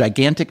the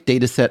gigantic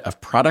data set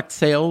of product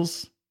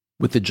sales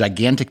with the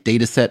gigantic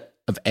data set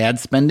of ad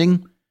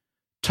spending,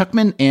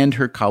 Tuchman and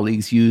her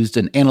colleagues used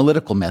an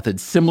analytical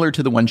method similar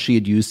to the one she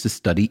had used to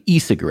study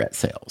e-cigarette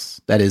sales.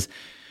 That is,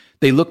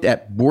 they looked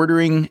at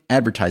bordering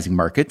advertising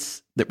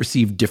markets that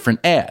received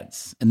different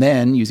ads. And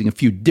then, using a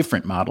few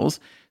different models,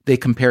 they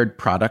compared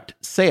product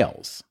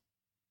sales.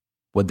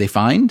 What'd they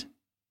find?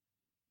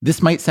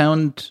 This might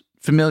sound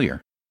familiar.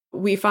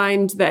 We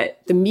find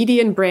that the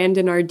median brand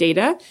in our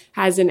data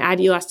has an ad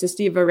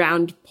elasticity of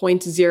around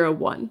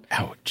 0.01.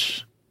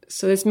 Ouch.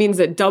 So this means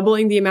that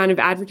doubling the amount of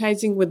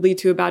advertising would lead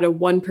to about a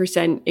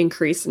 1%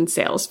 increase in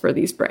sales for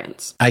these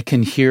brands. I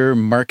can hear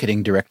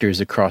marketing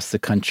directors across the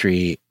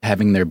country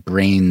having their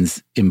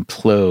brains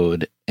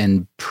implode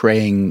and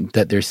praying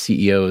that their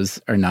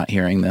CEOs are not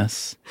hearing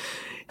this.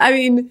 I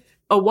mean,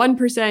 a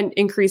 1%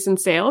 increase in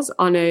sales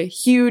on a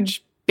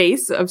huge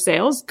base of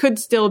sales could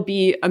still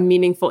be a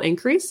meaningful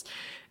increase.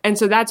 And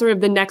so that's sort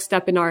of the next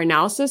step in our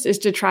analysis, is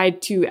to try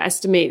to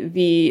estimate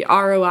the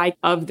ROI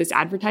of this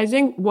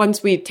advertising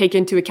once we take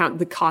into account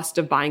the cost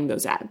of buying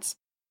those ads.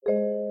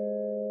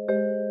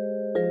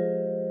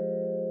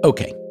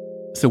 Okay,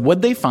 so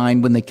what'd they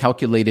find when they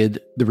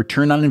calculated the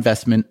return on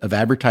investment of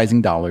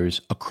advertising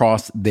dollars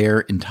across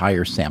their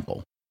entire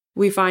sample?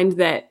 We find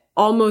that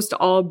almost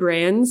all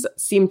brands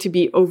seem to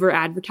be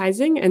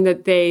over-advertising and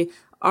that they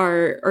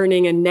are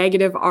earning a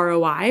negative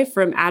ROI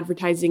from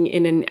advertising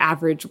in an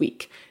average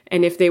week.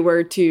 And if they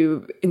were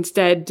to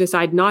instead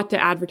decide not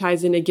to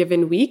advertise in a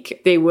given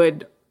week, they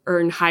would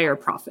earn higher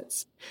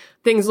profits.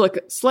 Things look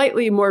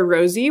slightly more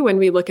rosy when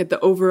we look at the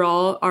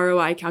overall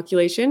ROI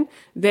calculation.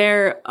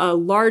 There, a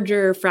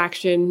larger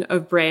fraction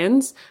of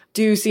brands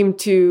do seem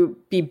to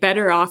be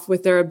better off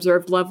with their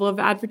observed level of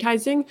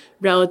advertising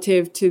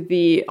relative to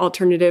the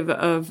alternative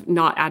of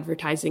not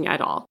advertising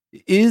at all.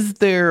 Is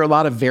there a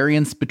lot of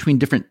variance between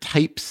different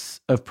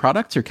types of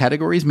products or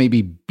categories?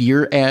 Maybe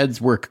beer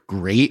ads work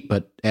great,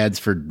 but ads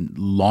for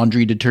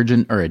laundry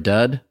detergent are a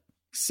dud?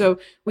 So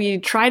we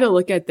try to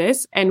look at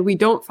this, and we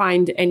don't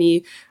find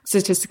any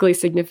statistically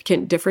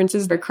significant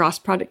differences across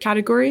product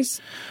categories.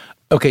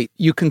 Okay,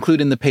 you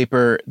conclude in the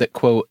paper that,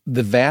 quote,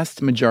 the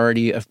vast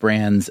majority of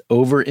brands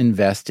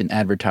overinvest in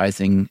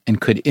advertising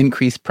and could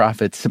increase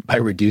profits by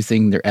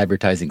reducing their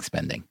advertising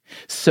spending.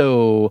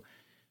 So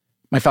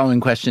my following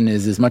question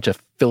is as much a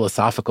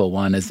philosophical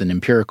one as an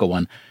empirical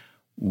one.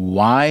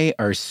 Why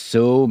are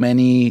so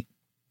many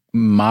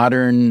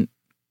modern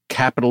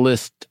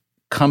capitalist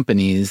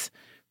companies,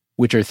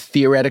 which are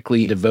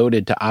theoretically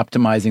devoted to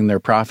optimizing their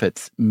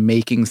profits,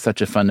 making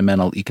such a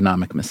fundamental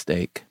economic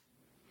mistake?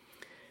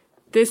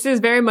 This is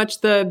very much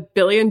the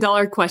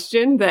billion-dollar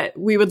question that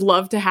we would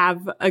love to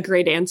have a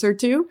great answer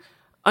to.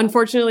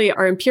 Unfortunately,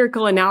 our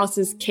empirical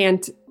analysis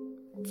can't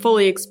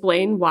fully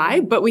explain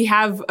why, but we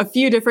have a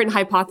few different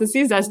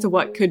hypotheses as to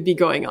what could be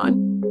going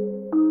on.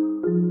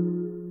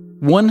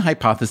 One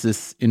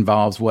hypothesis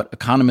involves what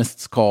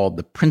economists call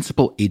the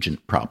principal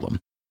agent problem.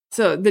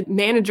 So the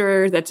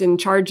manager that's in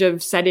charge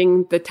of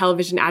setting the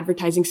television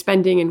advertising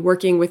spending and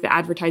working with the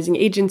advertising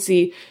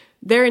agency,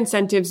 their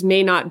incentives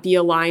may not be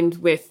aligned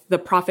with the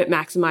profit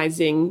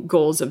maximizing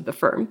goals of the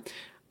firm.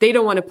 They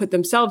don't want to put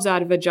themselves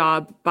out of a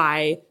job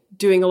by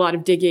doing a lot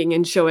of digging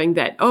and showing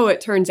that, oh,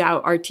 it turns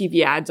out our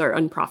TV ads are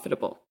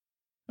unprofitable.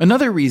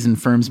 Another reason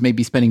firms may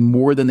be spending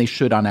more than they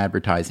should on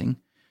advertising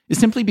is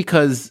simply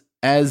because,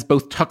 as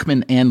both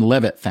Tuchman and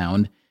Levitt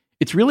found,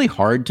 it's really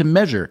hard to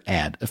measure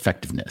ad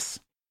effectiveness.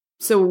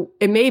 So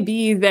it may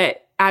be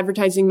that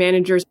advertising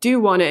managers do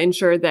want to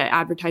ensure that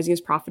advertising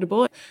is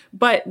profitable,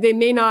 but they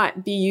may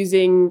not be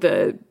using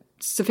the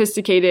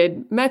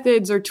sophisticated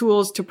methods or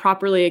tools to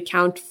properly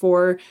account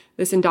for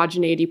this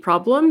endogeneity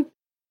problem.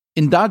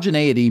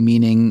 Endogeneity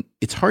meaning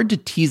it's hard to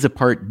tease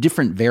apart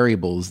different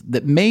variables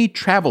that may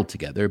travel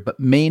together but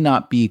may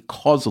not be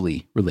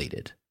causally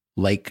related,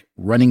 like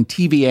running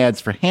TV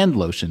ads for hand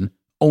lotion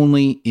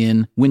only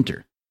in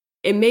winter.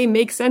 It may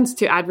make sense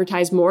to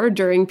advertise more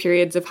during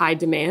periods of high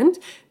demand.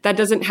 That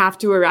doesn't have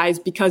to arise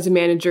because a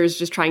manager is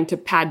just trying to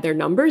pad their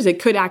numbers.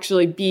 It could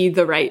actually be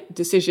the right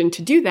decision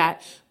to do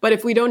that. But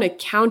if we don't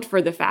account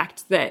for the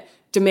fact that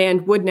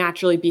demand would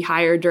naturally be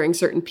higher during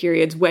certain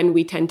periods when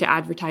we tend to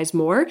advertise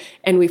more,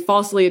 and we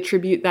falsely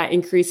attribute that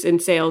increase in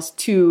sales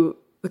to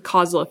the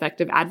causal effect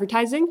of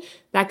advertising,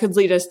 that could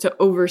lead us to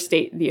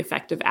overstate the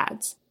effect of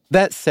ads.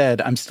 That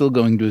said, I'm still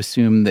going to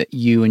assume that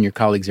you and your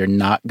colleagues are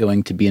not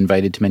going to be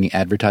invited to many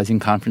advertising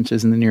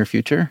conferences in the near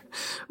future.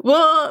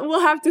 Well,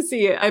 we'll have to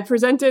see. I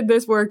presented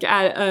this work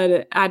at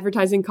an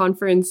advertising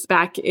conference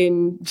back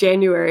in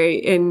January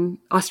in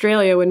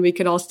Australia when we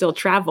could all still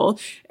travel.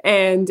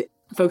 And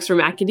folks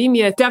from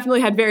academia definitely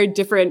had very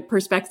different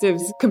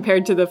perspectives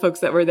compared to the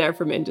folks that were there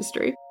from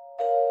industry.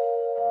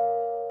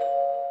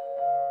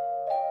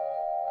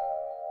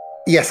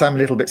 Yes, I'm a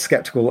little bit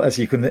skeptical, as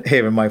you can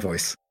hear in my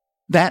voice.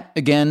 That,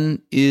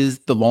 again, is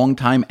the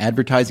longtime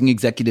advertising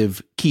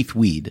executive, Keith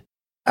Weed.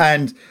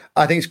 And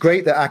I think it's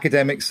great that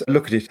academics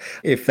look at it.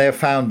 If they've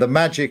found the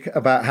magic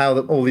about how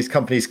all these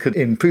companies could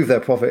improve their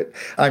profit,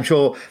 I'm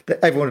sure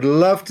that everyone would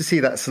love to see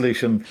that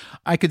solution.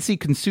 I could see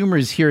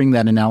consumers hearing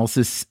that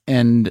analysis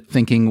and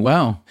thinking,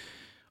 well,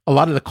 a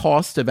lot of the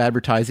cost of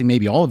advertising,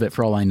 maybe all of it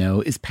for all I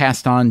know, is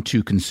passed on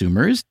to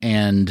consumers.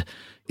 And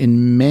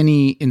in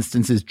many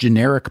instances,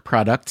 generic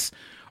products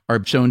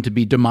are shown to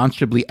be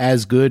demonstrably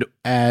as good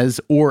as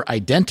or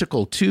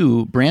identical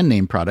to brand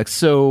name products.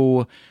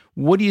 So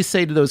what do you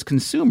say to those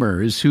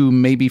consumers who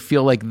maybe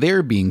feel like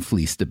they're being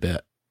fleeced a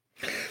bit?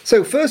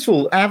 So first of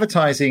all,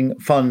 advertising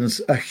funds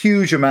a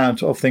huge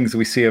amount of things that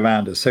we see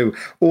around us. So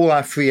all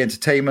our free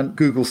entertainment,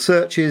 Google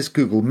searches,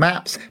 Google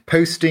Maps,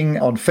 posting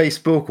on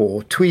Facebook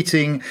or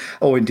tweeting,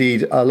 or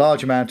indeed a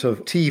large amount of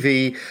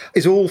TV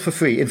is all for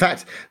free. In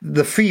fact,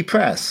 the free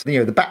press,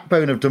 the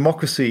backbone of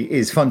democracy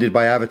is funded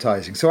by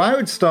advertising. So I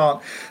would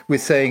start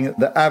with saying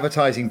that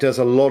advertising does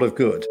a lot of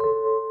good.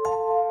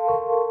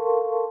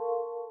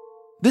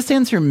 This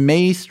answer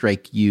may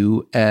strike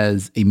you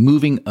as a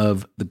moving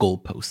of the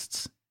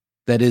goalposts.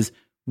 That is,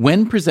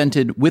 when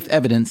presented with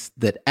evidence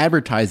that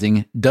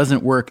advertising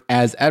doesn't work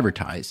as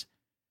advertised,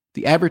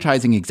 the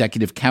advertising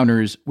executive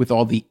counters with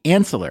all the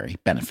ancillary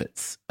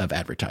benefits of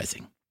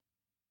advertising.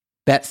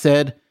 That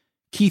said,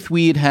 Keith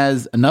Weed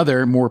has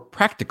another, more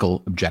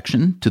practical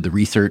objection to the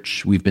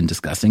research we've been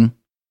discussing.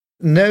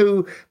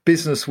 No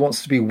business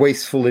wants to be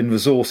wasteful in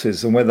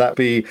resources, and whether that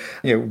be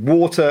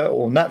water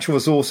or natural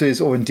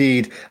resources or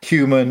indeed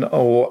human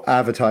or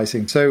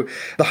advertising. So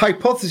the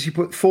hypothesis you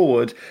put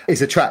forward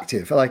is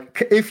attractive.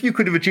 Like, if you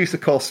could reduce the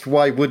cost,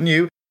 why wouldn't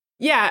you?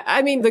 Yeah,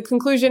 I mean, the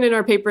conclusion in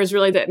our paper is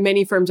really that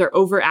many firms are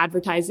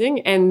over-advertising,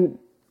 and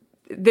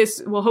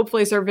this will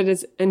hopefully serve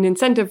as an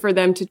incentive for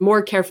them to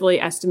more carefully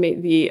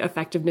estimate the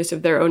effectiveness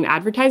of their own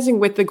advertising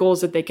with the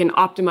goals that they can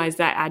optimize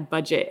that ad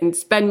budget and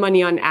spend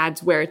money on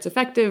ads where it's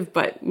effective,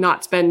 but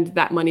not spend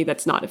that money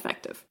that's not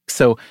effective.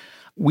 So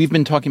we've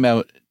been talking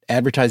about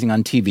advertising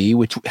on TV,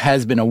 which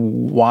has been a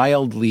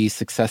wildly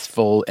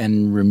successful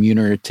and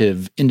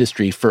remunerative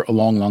industry for a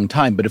long, long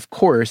time. But of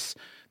course,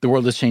 the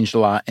world has changed a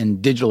lot,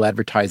 and digital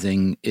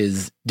advertising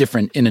is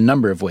different in a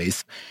number of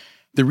ways.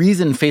 The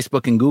reason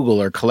Facebook and Google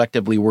are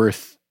collectively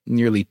worth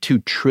nearly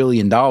 $2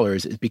 trillion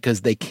is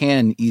because they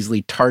can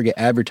easily target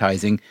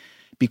advertising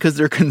because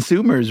their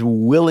consumers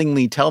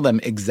willingly tell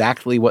them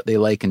exactly what they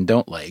like and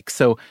don't like.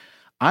 So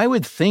I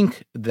would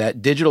think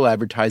that digital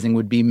advertising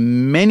would be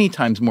many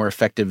times more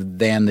effective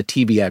than the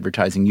TV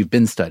advertising you've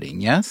been studying,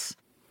 yes?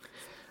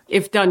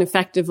 If done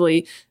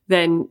effectively,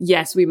 then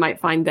yes, we might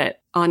find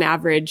that on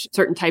average,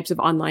 certain types of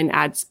online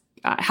ads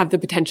have the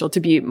potential to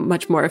be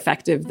much more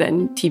effective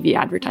than TV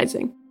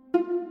advertising.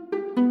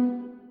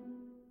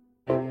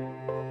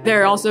 There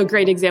are also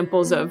great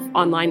examples of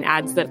online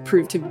ads that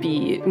prove to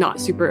be not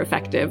super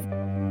effective.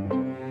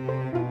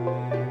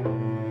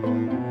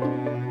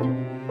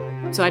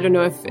 So I don't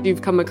know if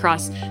you've come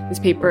across this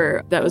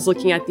paper that was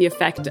looking at the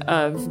effect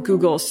of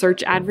Google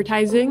search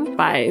advertising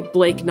by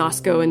Blake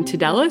Nosko and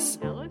Tadelis.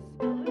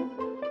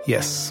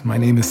 Yes, my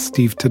name is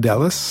Steve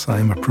Tadelis.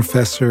 I'm a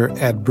professor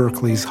at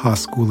Berkeley's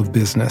Haas School of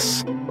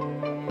Business.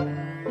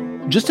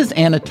 Just as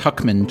Anna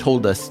Tuchman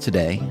told us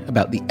today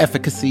about the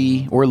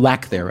efficacy or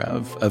lack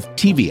thereof of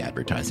TV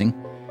advertising,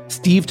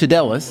 Steve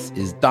Tadelis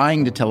is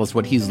dying to tell us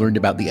what he's learned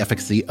about the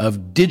efficacy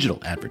of digital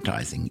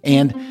advertising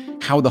and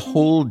how the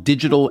whole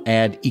digital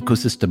ad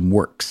ecosystem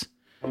works.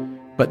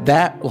 But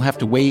that will have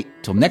to wait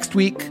till next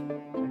week.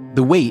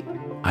 The wait,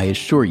 I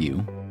assure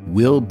you,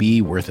 will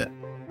be worth it.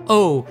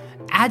 Oh,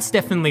 ads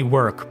definitely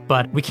work,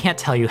 but we can't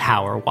tell you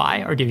how or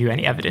why or give you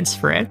any evidence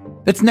for it.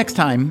 That's next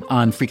time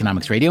on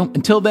Freakonomics Radio.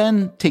 Until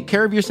then, take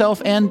care of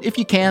yourself and, if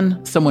you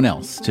can, someone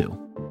else too.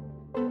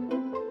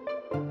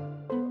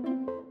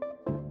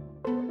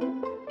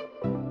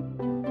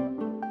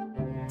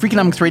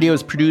 Freakonomics Radio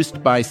is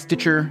produced by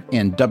Stitcher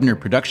and Dubner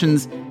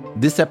Productions.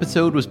 This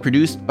episode was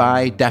produced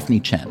by Daphne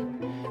Chen.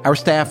 Our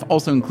staff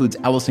also includes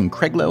Allison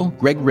Craiglow,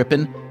 Greg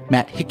Rippin,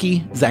 Matt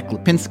Hickey, Zach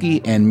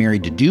Lipinski, and Mary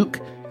DeDuke.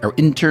 Our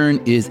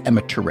intern is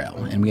Emma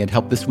Terrell, and we had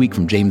help this week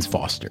from James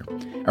Foster.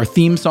 Our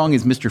theme song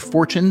is Mr.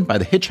 Fortune by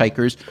the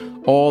Hitchhikers.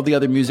 All the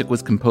other music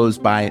was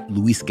composed by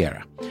Luis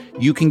Guerra.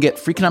 You can get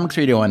Freakonomics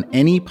Radio on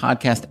any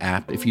podcast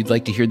app. If you'd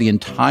like to hear the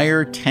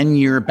entire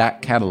 10-year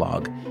back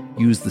catalog,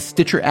 use the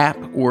Stitcher app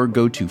or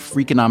go to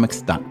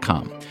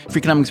Freakonomics.com.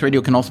 Freakonomics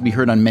Radio can also be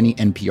heard on many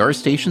NPR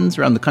stations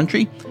around the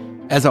country.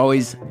 As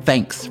always,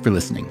 thanks for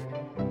listening.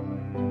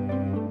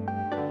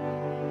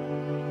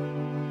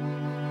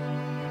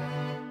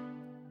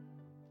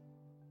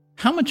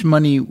 How much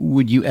money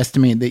would you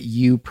estimate that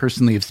you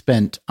personally have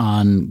spent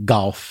on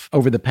golf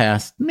over the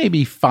past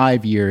maybe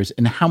 5 years,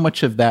 and how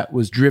much of that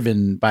was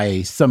driven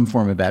by some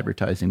form of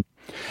advertising?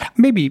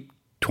 Maybe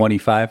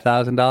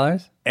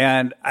 $25,000.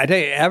 And I tell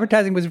you,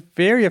 advertising was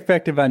very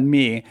effective on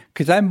me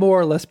because I more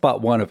or less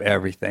bought one of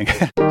everything.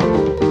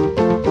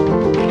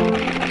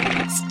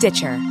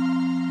 Stitcher.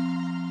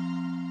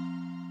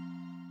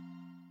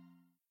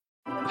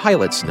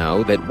 Pilots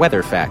know that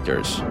weather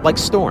factors, like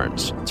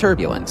storms,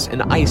 turbulence,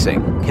 and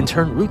icing, can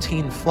turn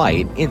routine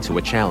flight into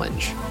a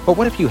challenge. But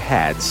what if you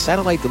had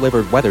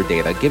satellite-delivered weather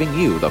data giving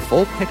you the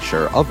full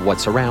picture of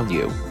what's around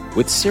you?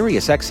 With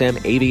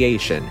SiriusXM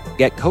Aviation,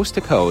 get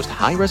coast-to-coast,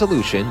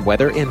 high-resolution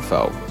weather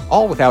info,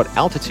 all without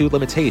altitude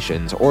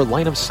limitations or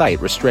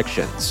line-of-sight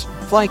restrictions.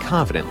 Fly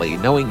confidently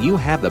knowing you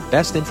have the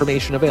best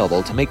information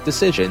available to make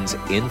decisions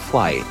in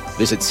flight.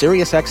 Visit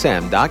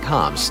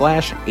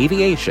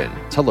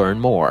SiriusXM.com/aviation to learn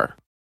more.